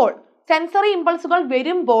വരുമ്പോൾ, സെൻസറി ഇമ്പൾസുകൾ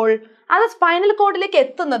വരുമ്പോൾ അത് സ്പൈനൽ കോഡിലേക്ക്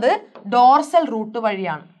എത്തുന്നത് ഡോർസൽ റൂട്ട്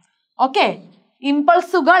വഴിയാണ്. ഓക്കെ,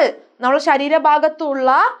 ഇമ്പൾസുകൾ നമ്മുടെ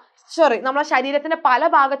നമ്മുടെ ശരീരത്തിന്റെ പല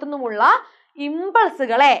ഭാഗത്തു നിന്നുമുള്ള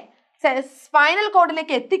ഇമ്പൾസുകളെ സ്പൈനൽ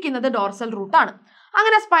കോഡിലേക്ക് എത്തിക്കുന്നത് ഡോർസൽ റൂട്ടാണ്.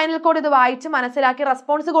 അങ്ങനെ സ്പൈനൽ കോഡ് ഇത് വായിച്ച് മനസ്സിലാക്കി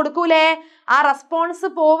റെസ്പോൺസ് കൊടുക്കൂലേ? ആ റെസ്പോൺസ്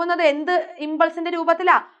പോകുന്നത് എന്ത് ഇമ്പൾസിന്റെ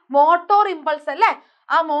രൂപത്തിലാ? മോട്ടോർ ഇമ്പൾസ് അല്ലേ?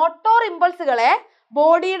 ആ മോട്ടോർ ഇമ്പൾസുകളെ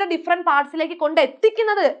ബോഡിയുടെ ഡിഫറെന്റ് പാർട്സിലേക്ക് കൊണ്ട്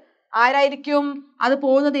എത്തിക്കുന്നത് ആരായിരിക്കും? അത്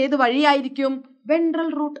പോകുന്നത് ഏത് വഴിയായിരിക്കും? Ventral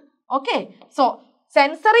root. Okay, so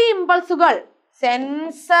sensory ഇമ്പൾസുകൾ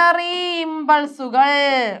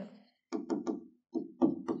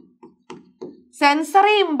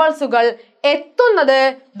എത്തുന്നത്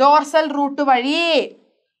ഡോർസൽ റൂട്ട് വഴി.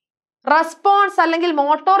 റെസ്പോൺസ് അല്ലെങ്കിൽ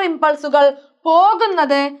മോട്ടോർ ഇമ്പൾസുകൾ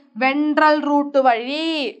പോകുന്നത് വെൻട്രൽ റൂട്ട് വഴി.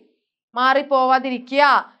 മാറിപ്പോവാതിരിക്കുക.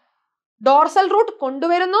 ഡോർസൽ റൂട്ട്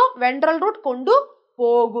കൊണ്ടുവരുന്നു, വെൻട്രൽ റൂട്ട്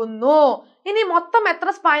കൊണ്ടുപോകുന്നു. ഇനി മൊത്തം എത്ര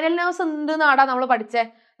സ്പൈനൽ നെർവ്സ് ഉണ്ട് എന്നാടാ നമ്മൾ പഠിച്ചേ?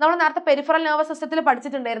 നമ്മൾ നേരത്തെ പെരിഫറൽ നെർവസ് സിസ്റ്റത്തിൽ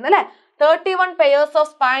പഠിച്ചിട്ടുണ്ടായിരുന്നു അല്ലെ? 31 പെയേഴ്സ് ഓഫ്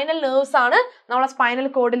സ്പൈനൽ നെർവ്സ് ആണ് നമ്മളെ സ്പൈനൽ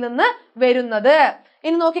കോഡിൽ നിന്ന് വരുന്നത്.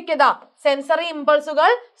 ഇനി നോക്കിക്കേതാ, സെൻസറി ഇമ്പൾസുകൾ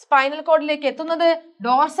സ്പൈനൽ കോഡിലേക്ക് എത്തുന്നത്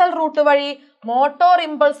ഡോർസൽ റൂട്ട് വഴി. മോട്ടോർ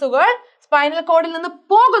ഇമ്പൾസുകൾ സ്പൈനൽ കോഡിൽ നിന്ന്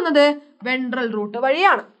പോകുന്നത് വെൻട്രൽ റൂട്ട്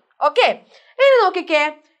വഴിയാണ്. ഓക്കെ, ഇനി നോക്കിക്കേ,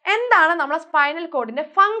 എന്താണ് നമ്മളെ സ്പൈനൽ കോഡിന്റെ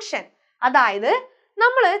ഫങ്ഷൻ? അതായത്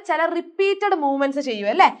നമ്മൾ ചില റിപ്പീറ്റഡ് മൂവ്മെന്റ്സ് ചെയ്യും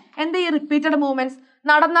അല്ലെ? എന്താ ഈ റിപ്പീറ്റഡ് മൂവ്മെന്റ്സ്?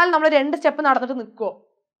 നടന്നാൽ നമ്മൾ 2 സ്റ്റെപ്പ് നടന്നിട്ട് നിൽക്കുവോ?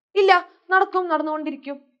 ഇല്ല, നടക്കും,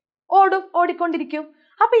 നടന്നുകൊണ്ടിരിക്കും. ഓടും, ഓടിക്കൊണ്ടിരിക്കും.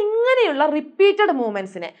 അപ്പൊ ഇങ്ങനെയുള്ള റിപ്പീറ്റഡ്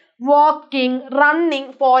മൂവ്മെന്റ്സിനെ, വാക്കിംഗ്,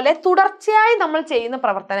 റണ്ണിങ് പോലെ തുടർച്ചയായി നമ്മൾ ചെയ്യുന്ന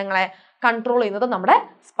പ്രവർത്തനങ്ങളെ കൺട്രോൾ ചെയ്യുന്നത് നമ്മുടെ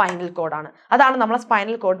സ്പൈനൽ കോഡാണ്. അതാണ് നമ്മളെ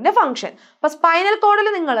സ്പൈനൽ കോഡിന്റെ ഫങ്ഷൻ. അപ്പൊ സ്പൈനൽ കോഡിൽ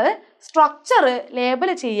നിങ്ങൾ സ്ട്രക്ചർ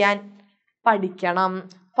ലേബൽ ചെയ്യാൻ പഠിക്കണം,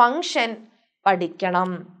 ഫങ്ഷൻ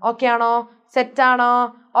പഠിക്കണം. ഓക്കെ ആണോ? സെറ്റ് ആണോ?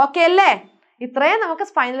 ഓക്കെ അല്ലേ? ഇത്രയും നമുക്ക്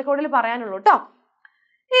സ്പൈനൽ കോഡിൽ പറയാനുള്ളൂ കേട്ടോ.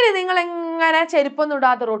 ഇനി നിങ്ങൾ എങ്ങനെ ചെരുപ്പൊന്നും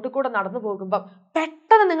ഇടാതെ റോട്ടിൽ കൂടെ നടന്നു പോകുമ്പോൾ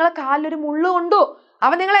പെട്ടെന്ന് നിങ്ങളെ കാലിലൊരു മുള്ളു കൊണ്ടു.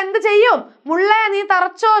 അപ്പൊ നിങ്ങൾ എന്ത് ചെയ്യും? മുള്ളേ നീ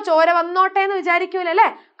തറച്ചോ, ചോര വന്നോട്ടെ എന്ന് വിചാരിക്കൂലേ അല്ലെ?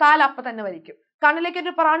 കാലപ്പ തന്നെ വലിക്കും. കണ്ണിലേക്ക്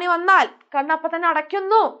ഒരു പ്രാണി വന്നാൽ കണ്ണപ്പ തന്നെ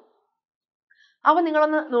അടയ്ക്കുന്നു. അപ്പൊ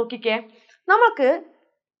നിങ്ങളൊന്ന് നോക്കിക്കേ, നമുക്ക്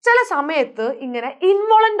ചില സമയത്ത് ഇങ്ങനെ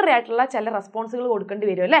ഇൻവോളണ്ടറി ആയിട്ടുള്ള ചില റെസ്പോൺസുകൾ കൊടുക്കേണ്ടി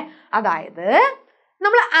വരും അല്ലെ. അതായത്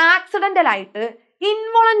നമ്മൾ ആക്സിഡന്റൽ ആയിട്ട്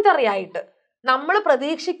ഇൻവോളണ്ടറി ആയിട്ട് നമ്മൾ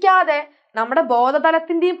പ്രതീക്ഷിക്കാതെ നമ്മുടെ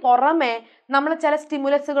ബോധതലത്തിന്റെയും പുറമെ നമ്മൾ ചില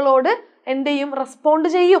സ്റ്റിമുലസുകളോട് എന്ത് ചെയ്യും, റെസ്പോണ്ട്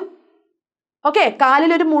ചെയ്യും. ഓക്കെ,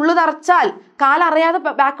 കാലിൽ ഒരു മുള്ളു തറച്ചാൽ കാലറിയാതെ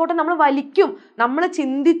ബാക്കോട്ട് നമ്മൾ വലിക്കും. നമ്മൾ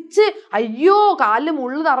ചിന്തിച്ച് അയ്യോ കാലിൽ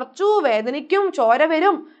മുള്ളു തറച്ചു, വേദനിക്കും, ചോര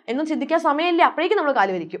വരും എന്നും ചിന്തിക്കാൻ സമയമില്ല, അപ്പോഴേക്കും നമ്മൾ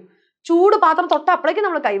കാല് വലിക്കും. ചൂട് പാത്രം തൊട്ട അപ്പോഴേക്കും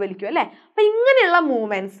നമ്മൾ കൈ വലിക്കും അല്ലെ. അപ്പൊ ഇങ്ങനെയുള്ള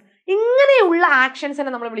മൂവ്മെന്റ്സ്, ഇങ്ങനെയുള്ള ആക്ഷൻസിനെ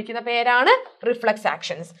നമ്മൾ വിളിക്കുന്ന പേരാണ് റിഫ്ലെക്സ്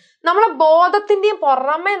ആക്ഷൻസ്. നമ്മളെ ബോധത്തിന്റെയും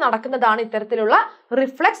പുറമെ നടക്കുന്നതാണ് ഇത്തരത്തിലുള്ള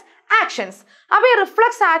റിഫ്ലെക്സ് ആക്ഷൻസ്. അപ്പൊ ഈ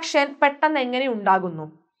റിഫ്ലെക്സ് ആക്ഷൻ പെട്ടെന്ന് എങ്ങനെ ഉണ്ടാകുന്നു?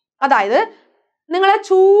 അതായത് നിങ്ങളെ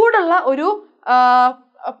ചൂടുള്ള ഒരു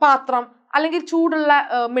പാത്രം അല്ലെങ്കിൽ ചൂടുള്ള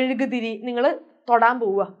മെഴുകുതിരി നിങ്ങൾ തൊടാൻ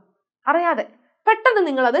പോവുക, അറിയാതെ പെട്ടെന്ന്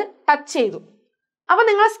നിങ്ങളത് ടച്ച് ചെയ്തു. അപ്പൊ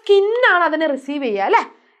നിങ്ങളെ സ്കിന്നാണ് അതിനെ റിസീവ് ചെയ്യുക അല്ലെ.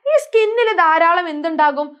 ഈ സ്കിന്നിൽ ധാരാളം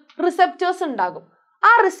എന്തുണ്ടാകും, റിസെപ്റ്റേഴ്സ് ഉണ്ടാകും.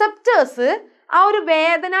 ആ റിസെപ്റ്റേഴ്സ് ആ ഒരു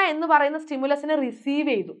വേദന എന്ന് പറയുന്ന സ്റ്റിമുലസിനെ റിസീവ്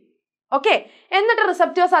ചെയ്തു. ഓക്കെ, എന്നിട്ട്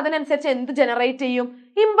റിസെപ്റ്റേഴ്സ് അതിനനുസരിച്ച് എന്ത് ജനറേറ്റ് ചെയ്യും,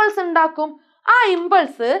 ഇമ്പൾസ് ഉണ്ടാക്കും. ആ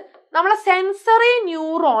ഇമ്പൾസ് നമ്മളെ സെൻസറി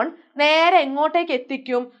ന്യൂറോൺ നേരെ എങ്ങോട്ടേക്ക്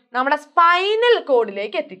എത്തിക്കും, നമ്മുടെ സ്പൈനൽ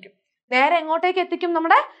കോഡിലേക്ക് എത്തിക്കും. നേരെ എങ്ങോട്ടേക്ക് എത്തിക്കും,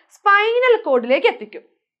 നമ്മുടെ സ്പൈനൽ കോഡിലേക്ക് എത്തിക്കും.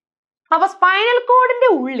 അപ്പൊ സ്പൈനൽ കോഡിന്റെ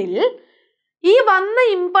ഉള്ളിൽ ഈ വന്ന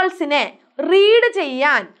ഇമ്പൾസിനെ റീഡ്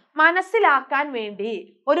ചെയ്യാൻ, മനസ്സിലാക്കാൻ വേണ്ടി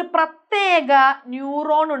ഒരു പ്രത്യേക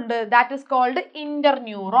ന്യൂറോൺ ഉണ്ട്. That is called Inter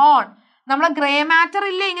neuron. നമ്മളെ ഗ്രേ മാറ്റർ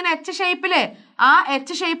ഇല്ലേ ഇങ്ങനെ എച്ച് ഷേപ്പില്, ആ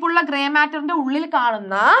എച്ച് ഷേപ്പുള്ള ഗ്രേ മാറ്ററിന്റെ ഉള്ളിൽ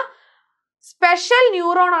കാണുന്ന സ്പെഷ്യൽ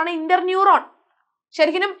ന്യൂറോൺ ആണ് ഇന്റർ ന്യൂറോൺ.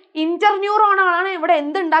 ശരിക്കും ഇന്റർ ന്യൂറോൺ ആണ് ഇവിടെ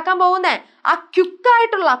എന്ത് ഉണ്ടാക്കാൻ പോകുന്നത്, ആ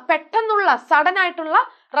ക്വിക്കായിട്ടുള്ള പെട്ടെന്നുള്ള സഡൻ ആയിട്ടുള്ള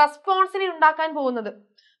റെസ്പോൺസിനെ ഉണ്ടാക്കാൻ പോകുന്നത്.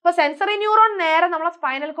 അപ്പൊ സെൻസറി ന്യൂറോൺ നേരെ നമ്മളെ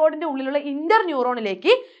സ്പൈനൽ കോഡിന്റെ ഉള്ളിലുള്ള ഇന്റർ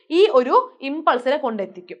ന്യൂറോണിലേക്ക് ഈ ഒരു ഇമ്പൾസിനെ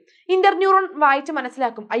കൊണ്ടെത്തിക്കും. ഇന്റർ ന്യൂറോൺ വായിച്ച്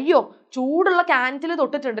മനസ്സിലാക്കും, അയ്യോ ചൂടുള്ള ക്യാൻറ്റിൽ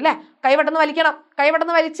തൊട്ടിട്ടുണ്ട് അല്ലെ, കൈ പെട്ടെന്ന് വലിക്കണം, കൈ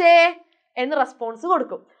പെട്ടെന്ന് വലിച്ചേ എന്ന് റെസ്പോൺസ്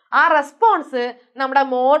കൊടുക്കും. ആ റെസ്പോൺസ് നമ്മുടെ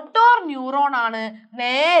മോട്ടോർ ന്യൂറോൺ ആണ്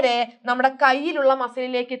നേരെ നമ്മുടെ കയ്യിലുള്ള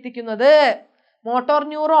മസിലിലേക്ക് എത്തിക്കുന്നത്. മോട്ടോർ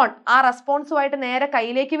ന്യൂറോൺ ആ റെസ്പോൺസുമായിട്ട് നേരെ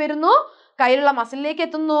കയ്യിലേക്ക് വരുന്നു, കയ്യിലുള്ള മസിലിലേക്ക്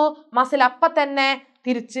എത്തുന്നു, മസിൽ അപ്പ തന്നെ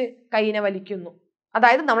തിരിച്ച് കൈയിനെ വലിക്കുന്നു.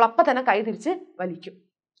 അതായത് നമ്മൾ അപ്പ തന്നെ കൈ തിരിച്ച് വലിക്കും.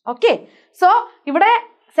 ഓക്കെ, സോ ഇവിടെ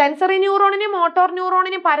സെൻസറി ന്യൂറോണിനെയും മോട്ടോർ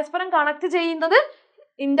ന്യൂറോണിനെയും പരസ്പരം കണക്ട് ചെയ്യുന്നത്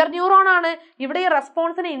ഇന്റർ ന്യൂറോൺ ആണ്. ഇവിടെ ഈ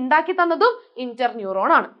റെസ്പോൺസിനെ ഉണ്ടാക്കി തന്നതും ഇന്റർ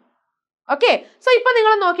ന്യൂറോൺ ആണ്. ഓക്കെ, സോ ഇപ്പൊ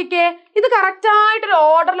നിങ്ങൾ നോക്കിക്കേ, ഇത് കറക്റ്റ് ആയിട്ടൊരു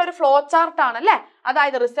ഓർഡറിൽ ഒരു ഫ്ലോ ചാർട്ട് ആണ് അല്ലെ.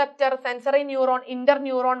 അതായത് receptor, sensory neuron, Inter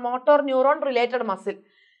neuron, motor neuron, related muscle.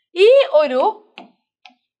 ഈ ഒരു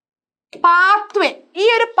പാത്വേ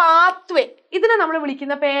ഇതിനെ നമ്മൾ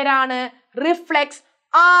വിളിക്കുന്ന പേരാണ് റിഫ്ലെക്സ്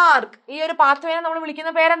ആർക്ക്. ഈ ഒരു പാത്വേനെ നമ്മൾ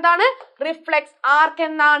വിളിക്കുന്ന പേരെന്താണ്, റിഫ്ലെക്സ് ആർക്ക്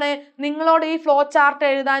എന്നാണ്. നിങ്ങളോട് ഈ ഫ്ലോ ചാർട്ട്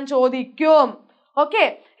എഴുതാൻ ചോദിക്കും. ഓക്കെ,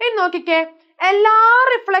 ഇനി നോക്കിക്കേ, എല്ലാ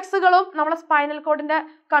റിഫ്ലെക്സുകളും നമ്മളെ സ്പൈനൽ കോഡിന്റെ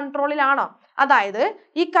കൺട്രോളിലാണോ? അതായത്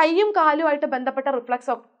ഈ കൈയും കാലുമായിട്ട് ബന്ധപ്പെട്ട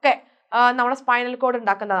റിഫ്ലെക്സ് ഒക്കെ നമ്മളെ സ്പൈനൽ കോഡ്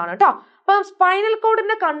ഉണ്ടാക്കുന്നതാണ് കേട്ടോ. അപ്പൊ സ്പൈനൽ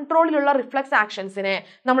കോഡിന്റെ കൺട്രോളിലുള്ള റിഫ്ലെക്സ് ആക്ഷൻസിനെ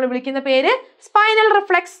നമ്മൾ വിളിക്കുന്ന പേര് സ്പൈനൽ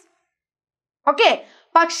റിഫ്ലെക്സ്. ഓക്കെ,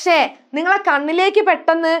 പക്ഷേ നിങ്ങളെ കണ്ണിലേക്ക്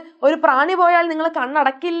പെട്ടെന്ന് ഒരു പ്രാണി പോയാൽ നിങ്ങൾ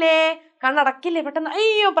കണ്ണടക്കില്ലേ, പെട്ടെന്ന്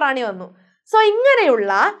അയ്യോ പ്രാണി വന്നു. സോ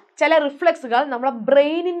ഇങ്ങനെയുള്ള ചില റിഫ്ലെക്സുകൾ നമ്മളെ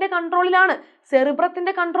ബ്രെയിനിന്റെ കൺട്രോളിലാണ്,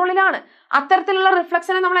 സെറിബ്രത്തിന്റെ കൺട്രോളിലാണ്. അത്തരത്തിലുള്ള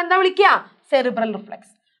റിഫ്ലെക്സിനെ നമ്മൾ എന്താ വിളിക്കുക, സെറിബ്രൽ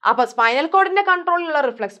റിഫ്ലെക്സ്. അപ്പൊ സ്പൈനൽ കോഡിന്റെ കൺട്രോളിലുള്ള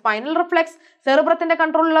reflex spinal reflex, സെറിബ്രത്തിന്റെ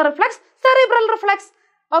കൺട്രോളിലുള്ള reflex cerebral reflex.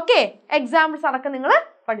 Okay, examples അടക്കം നിങ്ങൾ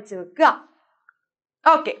പഠിച്ചു വെക്കുക.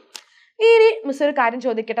 ഓക്കെ, ഇനി മിസ് ഒരു കാര്യം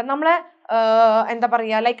ചോദിക്കട്ടെ. നമ്മളെ എന്താ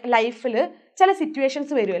പറയുക, ലൈക്ക് ലൈഫിൽ ചില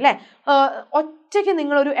സിറ്റുവേഷൻസ് വരും അല്ലേ. ഒറ്റയ്ക്ക്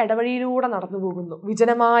നിങ്ങളൊരു ഇടവഴിയിലൂടെ നടന്നു പോകുന്നു,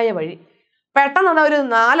 വിജനമായ വഴി. പെട്ടെന്ന് ഒരു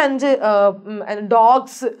 4-5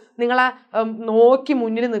 ഡോഗ്സ് നിങ്ങളെ നോക്കി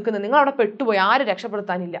മുന്നിൽ നിൽക്കുന്നു, നിങ്ങളവിടെ പെട്ടുപോയി, ആരും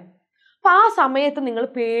രക്ഷപ്പെടുത്താനില്ല. അപ്പൊ ആ സമയത്ത് നിങ്ങൾ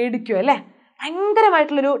പേടിക്കും അല്ലേ,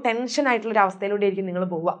 ഭയങ്കരമായിട്ടുള്ളൊരു ടെൻഷൻ ആയിട്ടുള്ളൊരു അവസ്ഥയിലൂടെ ആയിരിക്കും നിങ്ങൾ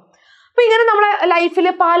പോവുക. അപ്പൊ ഇങ്ങനെ നമ്മളെ ലൈഫിൽ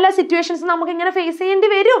പല സിറ്റുവേഷൻസ് നമുക്ക് ഇങ്ങനെ ഫേസ് ചെയ്യേണ്ടി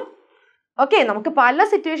വരും. ഓക്കെ, നമുക്ക് പല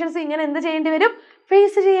സിറ്റുവേഷൻസ് ഇങ്ങനെ എന്ത് ചെയ്യേണ്ടി വരും,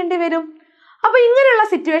 ഫേസ് ചെയ്യേണ്ടി വരും. അപ്പൊ ഇങ്ങനെയുള്ള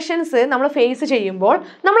സിറ്റുവേഷൻസ് നമ്മൾ ഫേസ് ചെയ്യുമ്പോൾ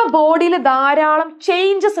നമ്മളെ ബോഡിയിൽ ധാരാളം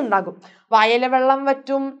ചേഞ്ചസ് ഉണ്ടാകും. വായിലെ വെള്ളം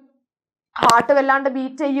വറ്റും, ഹാർട്ട് വല്ലാണ്ട്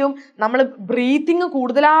ബീറ്റ് ചെയ്യും, നമ്മൾ ബ്രീത്തിങ്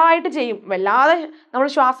കൂടുതലായിട്ട് ചെയ്യും, വല്ലാതെ നമ്മൾ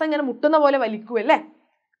ശ്വാസം ഇങ്ങനെ മുട്ടുന്ന പോലെ വലിക്കും അല്ലേ.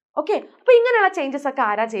 ഓക്കെ, അപ്പൊ ഇങ്ങനെയുള്ള ചേഞ്ചസ് ഒക്കെ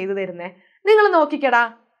ആരാ ചെയ്തു തരുന്നേ? നിങ്ങൾ നോക്കിക്കടാ,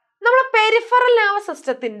 നമ്മുടെ പെരിഫറൽ നെർവസ്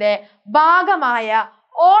സിസ്റ്റത്തിന്റെ ഭാഗമായ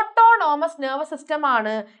ഓട്ടോണോമസ് നെർവസ് സിസ്റ്റം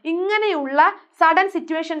ആണ് ഇങ്ങനെയുള്ള സഡൻ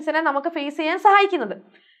സിറ്റുവേഷൻസിനെ നമുക്ക് ഫേസ് ചെയ്യാൻ സഹായിക്കുന്നത്.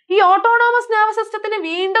 ഈ ഓട്ടോണോമസ് നെർവസ് സിസ്റ്റത്തിന്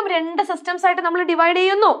വീണ്ടും 2 സിസ്റ്റംസ് ആയിട്ട് നമ്മൾ ഡിവൈഡ്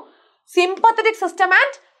ചെയ്യുന്നു, sympathetic system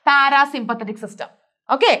and parasympathetic system.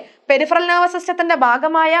 Okay, peripheral nervous സിസ്റ്റത്തിന്റെ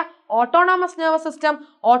ഭാഗമായ autonomous nervous system,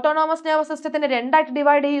 autonomous nervous സിസ്റ്റത്തിന്റെ രണ്ടായിട്ട്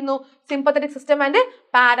ഡിവൈഡ് ചെയ്യുന്നു, sympathetic system and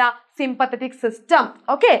para sympathetic system.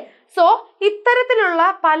 Okay, so ഇത്തരത്തിലുള്ള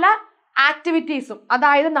പല ആക്ടിവിറ്റീസും,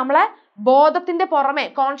 അതായത് നമ്മളെ ബോധത്തിന്റെ പുറമെ,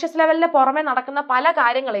 കോൺഷ്യസ് ലെവലിന്റെ പുറമെ നടക്കുന്ന പല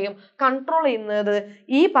കാര്യങ്ങളെയും കൺട്രോൾ ചെയ്യുന്നത്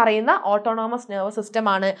ഈ പറയുന്ന ഓട്ടോണോമസ് നെർവസ് സിസ്റ്റം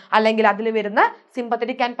ആണ്, അല്ലെങ്കിൽ അതിൽ വരുന്ന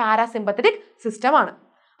സിമ്പത്തറ്റിക് ആൻഡ് പാരാസിമ്പത്തറ്റിക് സിസ്റ്റം ആണ്.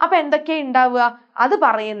 അപ്പൊ എന്തൊക്കെയാ ഉണ്ടാവുക, അത്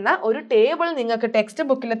പറയുന്ന ഒരു ടേബിൾ നിങ്ങൾക്ക് ടെക്സ്റ്റ്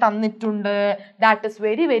ബുക്കിൽ തന്നിട്ടുണ്ട്. That is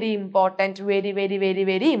very very important, very very very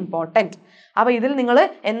very important. അപ്പൊ ഇതിൽ നിങ്ങൾ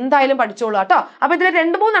എന്തായാലും പഠിച്ചോളൂ കേട്ടോ. അപ്പൊ ഇതിൽ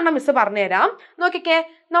 2-3 മിസ് പറഞ്ഞുതരാം. നോക്കിക്കേ,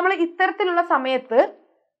 നമ്മൾ ഇത്തരത്തിലുള്ള സമയത്ത്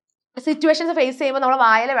സിറ്റുവേഷൻസ് ഫേസ് ചെയ്യുമ്പോൾ നമ്മൾ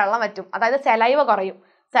വായിലെ വെള്ളം വറ്റും, അതായത് സെലൈവ കുറയും.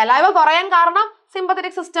 സെലൈവ കുറയാൻ കാരണം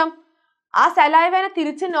സിമ്പത്തറ്റിക് സിസ്റ്റം. ആ സെലൈവനെ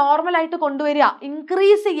തിരിച്ച് നോർമൽ ആയിട്ട് കൊണ്ടുവരിക,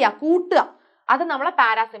 ഇൻക്രീസ് ചെയ്യുക, കൂട്ടുക, അത് നമ്മളെ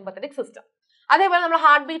പാരാസിമ്പത്തറ്റിക് സിസ്റ്റം. അതേപോലെ നമ്മൾ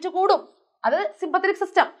ഹാർട്ട് ബീറ്റ് കൂടും, അത് സിമ്പത്തറ്റിക്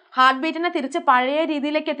സിസ്റ്റം. ഹാർട്ട് ബീറ്റിനെ തിരിച്ച് പഴയ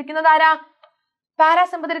രീതിയിലേക്ക് എത്തിക്കുന്നത് ആരാ?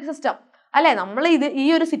 പാരാസിമ്പത്തറ്റിക് സിസ്റ്റം അല്ലെ. നമ്മൾ ഈ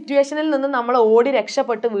ഒരു സിറ്റുവേഷനിൽ നിന്ന് നമ്മൾ ഓടി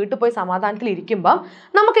രക്ഷപ്പെട്ട് വീട്ടിൽ പോയി സമാധാനത്തിൽ ഇരിക്കുമ്പോൾ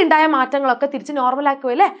നമുക്ക് ഉണ്ടായ മാറ്റങ്ങളൊക്കെ തിരിച്ച് നോർമൽ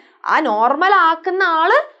ആക്കുമല്ലേ. ആ നോർമൽ ആക്കുന്ന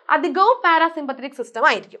ആള് അധികവും പാരാസിമ്പത്തറ്റിക് സിസ്റ്റം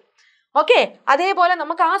ആയിരിക്കും. ഓക്കെ, അതേപോലെ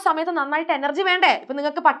നമുക്ക് ആ സമയത്ത് നന്നായിട്ട് എനർജി വേണ്ടേ? ഇപ്പൊ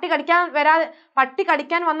നിങ്ങൾക്ക് പട്ടി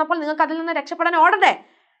കടിക്കാൻ വന്നപ്പോൾ നിങ്ങൾക്ക് അതിൽ നിന്ന് രക്ഷപ്പെടാൻ ഓടണ്ടേ?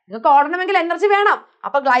 നിങ്ങൾക്ക് ഓടണമെങ്കിൽ എനർജി വേണം.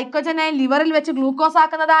 അപ്പൊ ഗ്ലൈക്കോജനെ ലിവറിൽ വെച്ച് ഗ്ലൂക്കോസ്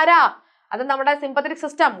ആക്കുന്നത് ആരാ? അത് നമ്മുടെ സിമ്പത്തറ്റിക്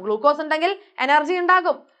സിസ്റ്റം. ഗ്ലൂക്കോസ് ഉണ്ടെങ്കിൽ എനർജി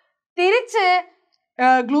ഉണ്ടാകും. തിരിച്ച്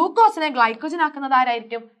ഗ്ലൂക്കോസിനെ ഗ്ലൈക്കോജൻ ആക്കുന്നത്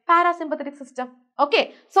ആരായിരിക്കും? Parasympathetic system. ഓക്കെ,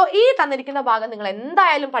 സോ ഈ തന്നിരിക്കുന്ന ഭാഗം നിങ്ങൾ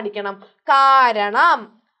എന്തായാലും പഠിക്കണം. കാരണം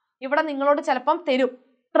ഇവിടെ നിങ്ങളോട് ചിലപ്പം തരും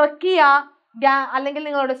ട്രക്കിയ, അല്ലെങ്കിൽ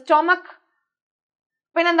നിങ്ങളോട് സ്റ്റൊമക്,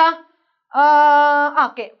 പിന്നെന്താ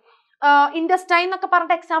ഓക്കെ ഇൻഡസ്റ്റൈൻ എന്നൊക്കെ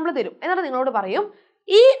പറഞ്ഞിട്ട് എക്സാമ്പിൾ തരും. എന്നിട്ട് നിങ്ങളോട് പറയും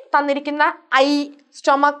ഈ തന്നിരിക്കുന്ന ഐ,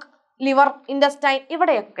 സ്റ്റൊമക്, ലിവർ, ഇൻഡസ്റ്റൈൻ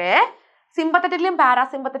ഇവിടെയൊക്കെ സിമ്പത്തറ്റിക്കിലും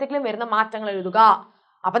പാരാസിമ്പത്തറ്റിക്കിലും വരുന്ന മാറ്റങ്ങൾ എഴുതുക.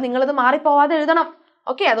 അപ്പൊ നിങ്ങളിത് മാറിപ്പോവാതെ എഴുതണം.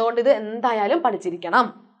 ഓക്കെ, അതുകൊണ്ട് ഇത് എന്തായാലും പഠിച്ചിരിക്കണം.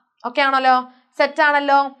 ഓക്കെ ആണല്ലോ, സെറ്റ്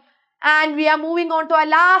ആണല്ലോ. And we are moving on to a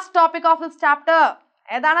last topic of this chapter.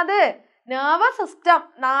 ഏതാണത്? Nervous system.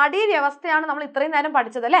 നാഡീ വ്യവസ്ഥയാണ് നമ്മൾ ഇത്രയും നേരം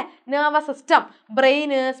പഠിച്ചത് അല്ലെ. നെർവസ് സിസ്റ്റം,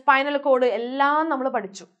 ബ്രെയിന്, സ്പൈനൽ കോഡ് എല്ലാം നമ്മൾ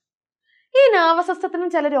പഠിച്ചു. ഈ നെർവസ്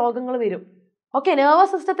സിസ്റ്റത്തിനും ചില രോഗങ്ങൾ വരും. ഓക്കെ,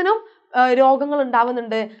 നെർവസ് സിസ്റ്റത്തിനും രോഗങ്ങൾ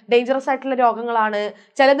ഉണ്ടാവുന്നുണ്ട്. ഡേഞ്ചറസ് ആയിട്ടുള്ള രോഗങ്ങളാണ്.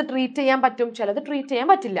 ചിലത് ട്രീറ്റ് ചെയ്യാൻ പറ്റും, ചിലത് ട്രീറ്റ് ചെയ്യാൻ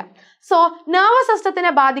പറ്റില്ല. സോ നെർവസ്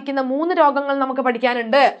സിസ്റ്റത്തിനെ ബാധിക്കുന്ന 3 രോഗങ്ങൾ നമുക്ക്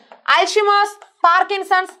പഠിക്കാനുണ്ട്. Alzheimer's,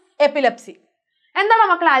 Parkinson's, epilepsy. എന്താണ്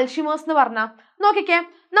മക്കളെ അൽഷിമേഴ്സ് എന്ന് പറഞ്ഞാൽ? നോക്കിക്കേ,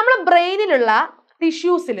 നമ്മൾ ബ്രെയിനിലുള്ള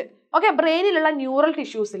ടിഷ്യൂസിൽ, ഓക്കെ, ബ്രെയിനിലുള്ള ന്യൂറൽ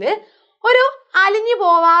ടിഷ്യൂസിൽ ഒരു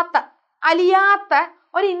അലിയാത്ത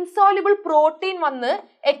ഒരു ഇൻസോളിബിൾ പ്രോട്ടീൻ വന്ന്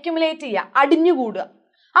അക്യുമുലേറ്റ് ചെയ്യുക, അടിഞ്ഞുകൂടുക.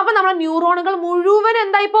 അപ്പൊ നമ്മളെ ന്യൂറോണുകൾ മുഴുവൻ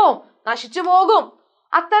എന്തായി പോവും? നശിച്ചു പോകും.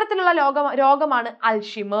 അത്തരത്തിലുള്ള രോഗമാണ്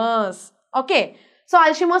അൽഷിമേഴ്സ്. ഓക്കെ, സോ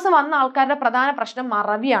അൽഷിമേഴ്സ് വന്ന ആൾക്കാരുടെ പ്രധാന പ്രശ്നം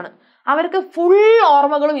മറവിയാണ്. അവർക്ക് ഫുൾ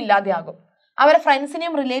ഓർമ്മകളും ഇല്ലാതെയാകും. അവരെ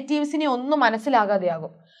ഫ്രണ്ട്സിനെയും റിലേറ്റീവ്സിനെയും ഒന്നും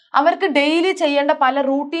മനസ്സിലാകാതെയാകും. അവർക്ക് ഡെയിലി ചെയ്യേണ്ട പല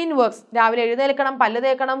റൂട്ടീൻ വർക്ക്സ്, രാവിലെ എഴുന്നേൽക്കണം, പല്ല്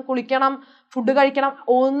തേക്കണം, കുളിക്കണം, ഫുഡ് കഴിക്കണം,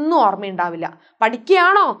 ഒന്നും ഓർമ്മയുണ്ടാവില്ല.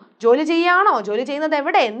 പഠിക്കുകയാണോ, ജോലി ചെയ്യുകയാണോ, ജോലി ചെയ്യുന്നത്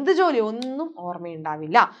എവിടെ, എന്ത് ജോലി, ഒന്നും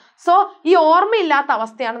ഓർമ്മയുണ്ടാവില്ല. സോ ഈ ഓർമ്മയില്ലാത്ത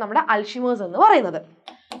അവസ്ഥയാണ് നമ്മുടെ അൽഷിമേഴ്സ് എന്ന് പറയുന്നത്.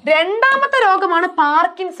 രണ്ടാമത്തെ രോഗമാണ്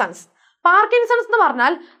പാർക്കിൻസൺസ്. പാർക്കിൻസൺസ് എന്ന്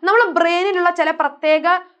പറഞ്ഞാൽ നമ്മൾ ബ്രെയിനിലുള്ള ചില പ്രത്യേക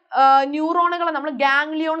ന്യൂറോണുകളെ നമ്മൾ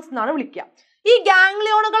ഗാംഗ്ലിയോൺസ് എന്നാണ് വിളിക്കുക. ഈ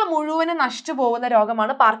ഗാംഗ്ലിയോണുകൾ മുഴുവനും നശിച്ചു പോകുന്ന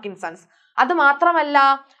രോഗമാണ് പാർക്കിൻസൺസ്. അത് മാത്രമല്ല,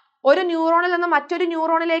 ഒരു ന്യൂറോണിൽ നിന്ന് മറ്റൊരു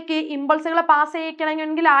ന്യൂറോണിലേക്ക് ഇമ്പൾസുകളെ പാസ്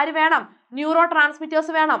ചെയ്യിക്കണമെങ്കിൽ ആര് വേണം? ന്യൂറോ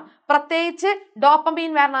ട്രാൻസ്മിറ്റേഴ്സ് വേണം. പ്രത്യേകിച്ച്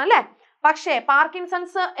ഡോപ്പമീൻ വേണം അല്ലെ. പക്ഷേ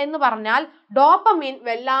പാർക്കിൻസൺസ് എന്ന് പറഞ്ഞാൽ ഡോപ്പമീൻ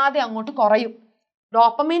വല്ലാതെ അങ്ങോട്ട് കുറയും.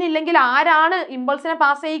 ഡോപ്പമീൻ ഇല്ലെങ്കിൽ ആരാണ് ഇമ്പൾസിനെ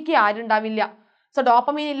പാസ് ചെയ്യിക്കുക? ആരുണ്ടാവില്ല. സോ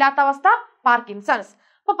ഡോപ്പമീൻ ഇല്ലാത്ത അവസ്ഥ പാർക്കിൻസൺസ്.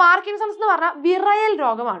 അപ്പൊ പാർക്കിൻസൺസ് എന്ന് പറഞ്ഞാൽ വിറയൽ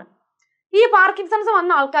രോഗമാണ്. ഈ പാർക്കിൻസൺസ്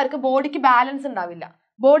വന്ന ആൾക്കാർക്ക് ബോഡിക്ക് ബാലൻസ് ഉണ്ടാവില്ല.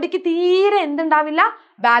 ബോഡിക്ക് തീരെ എന്തുണ്ടാവില്ല?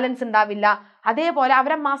 ബാലൻസ് ഉണ്ടാവില്ല. അതേപോലെ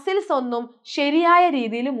അവരെ മസിൽസ് ഒന്നും ശരിയായ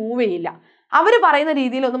രീതിയിൽ മൂവ് ചെയ്യില്ല. അവർ പറയുന്ന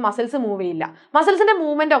രീതിയിലൊന്നും മസിൽസ് മൂവ് ചെയ്യില്ല. മസിൽസിന്റെ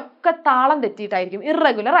മൂവ്മെന്റ് ഒക്കെ താളം തെറ്റിയിട്ടായിരിക്കും,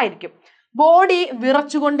 ഇറഗുലർ ആയിരിക്കും. ബോഡി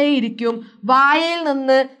വിറച്ചുകൊണ്ടേയിരിക്കും. വായയിൽ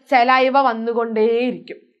നിന്ന് സെലൈവ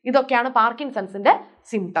വന്നുകൊണ്ടേയിരിക്കും. ഇതൊക്കെയാണ് പാർക്കിൻസൺസിന്റെ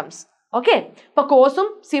സിംറ്റംസ്. ഓക്കെ, ഇപ്പൊ കോസും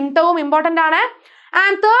സിംറ്റവും ഇമ്പോർട്ടന്റ് ആണ്.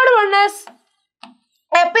 And third one is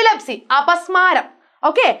epilepsy, അപസ്മാരം.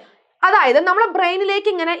 ഓക്കെ, അതായത് നമ്മുടെ ബ്രെയിനിലേക്ക്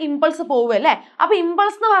ഇങ്ങനെ ഇമ്പൾസ് പോവുകയല്ലേ. അപ്പൊ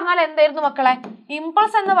ഇമ്പൾസ് എന്ന് പറഞ്ഞാൽ എന്തായിരുന്നു മക്കളെ?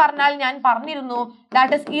 ഇമ്പൾസ് എന്ന് പറഞ്ഞാൽ ഞാൻ പറഞ്ഞിരുന്നു,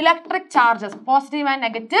 that is electric charges, positive and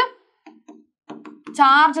negative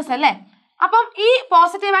charges അല്ലേ. അപ്പം ഈ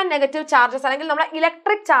പോസിറ്റീവ് ആൻഡ് നെഗറ്റീവ് ചാർജസ് അല്ലെങ്കിൽ നമ്മുടെ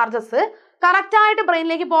ഇലക്ട്രിക് ചാർജസ് കറക്റ്റ് ആയിട്ട്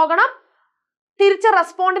ബ്രെയിനിലേക്ക് പോകണം, തിരിച്ച്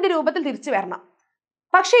റെസ്പോണ്ടിന്റെ രൂപത്തിൽ തിരിച്ചു വരണം.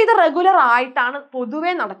 പക്ഷെ ഇത് റെഗുലർ ആയിട്ടാണ്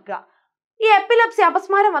പൊതുവെ നടക്കുക. ഈ എപ്പിലെപ്സി,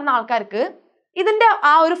 അപസ്മാരം വന്ന ആൾക്കാർക്ക് ഇതിന്റെ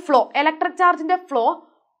ആ ഒരു ഫ്ലോ, ഇലക്ട്രിക് ചാർജിന്റെ ഫ്ലോ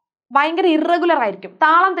ഭയങ്കര ഇറഗുലർ ആയിരിക്കും.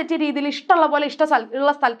 താളം തെറ്റിയ രീതിയിൽ ഇഷ്ടമുള്ള പോലെ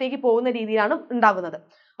ഉള്ള സ്ഥലത്തേക്ക് പോകുന്ന രീതിയിലാണ് ഉണ്ടാകുന്നത്.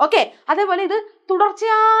 ഓക്കെ, അതേപോലെ ഇത്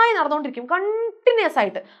തുടർച്ചയായി നടന്നുകൊണ്ടിരിക്കും, കണ്ടിന്യൂസ്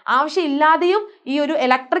ആയിട്ട്. ആവശ്യമില്ലാതെയും ഈ ഒരു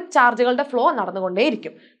ഇലക്ട്രിക് ചാർജുകളുടെ ഫ്ലോ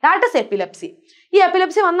നടന്നുകൊണ്ടേയിരിക്കും. That is epilepsy. ഈ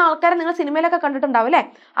എപ്പിലെപ്സി വന്ന ആൾക്കാരെ നിങ്ങൾ സിനിമയിലൊക്കെ കണ്ടിട്ടുണ്ടാവും അല്ലേ?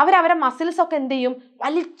 അവരെ മസിൽസ് ഒക്കെ എന്ത് ചെയ്യും?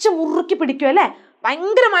 വലിച്ചു മുറുക്കി പിടിക്കും അല്ലേ?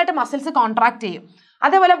 ഭയങ്കരമായിട്ട് മസിൽസ് കോൺട്രാക്ട് ചെയ്യും.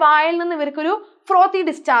 അതേപോലെ വായിൽ നിന്ന് ഇവർക്കൊരു ഫ്രോത്തി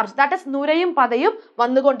ഡിസ്ചാർജ്, ദാറ്റ് ഇസ് നുരയും പതയും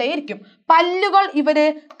വന്നുകൊണ്ടേയിരിക്കും. പല്ലുകൾ ഇവര്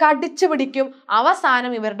കടിച്ചു പിടിക്കും.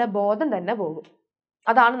 അവസാനം ഇവരുടെ ബോധം തന്നെ പോകും.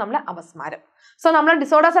 അതാണ് നമ്മളെ അപസ്മാരം. സോ നമ്മൾ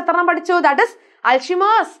ഡിസോർഡേഴ്സ് എത്രണ്ണം പഠിച്ചു? That is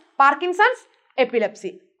Alzheimer's, Parkinson's,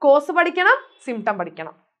 epilepsy. Cos പഠിക്കണം, സിംറ്റം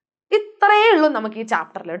പഠിക്കണം. ഇത്രയേ ഉള്ളൂ നമുക്ക് ഈ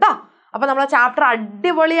ചാപ്റ്ററിൽ കേട്ടോ. അപ്പൊ നമ്മളെ ചാപ്റ്റർ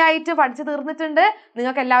അടിപൊളിയായിട്ട് പഠിച്ചു തീർന്നിട്ടുണ്ട്.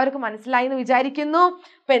 നിങ്ങൾക്ക് എല്ലാവർക്കും മനസ്സിലായി എന്ന് വിചാരിക്കുന്നു.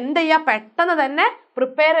 അപ്പൊ എന്ത് ചെയ്യുക, പെട്ടെന്ന് തന്നെ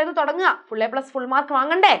പ്രിപ്പയർ ചെയ്ത് തുടങ്ങുക. ഫുൾ A+ ഫുൾ മാർക്ക്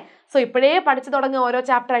വാങ്ങണ്ടേ? സോ ഇപ്പോഴേ പഠിച്ചു തുടങ്ങുക. ഓരോ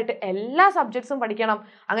ചാപ്റ്റർ ആയിട്ട് എല്ലാ സബ്ജക്ട്സും പഠിക്കണം.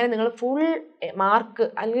 അങ്ങനെ നിങ്ങൾ ഫുൾ മാർക്ക്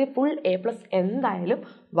അല്ലെങ്കിൽ ഫുൾ A+ എന്തായാലും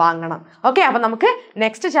വാങ്ങണം. ഓക്കെ, അപ്പൊ നമുക്ക്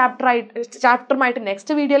നെക്സ്റ്റ് ചാപ്റ്ററുമായിട്ട്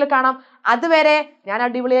നെക്സ്റ്റ് വീഡിയോയിൽ കാണാം. അതുവരെ ഞാൻ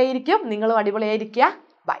അടിപൊളിയായിരിക്കും, നിങ്ങളും അടിപൊളിയായിരിക്കുക.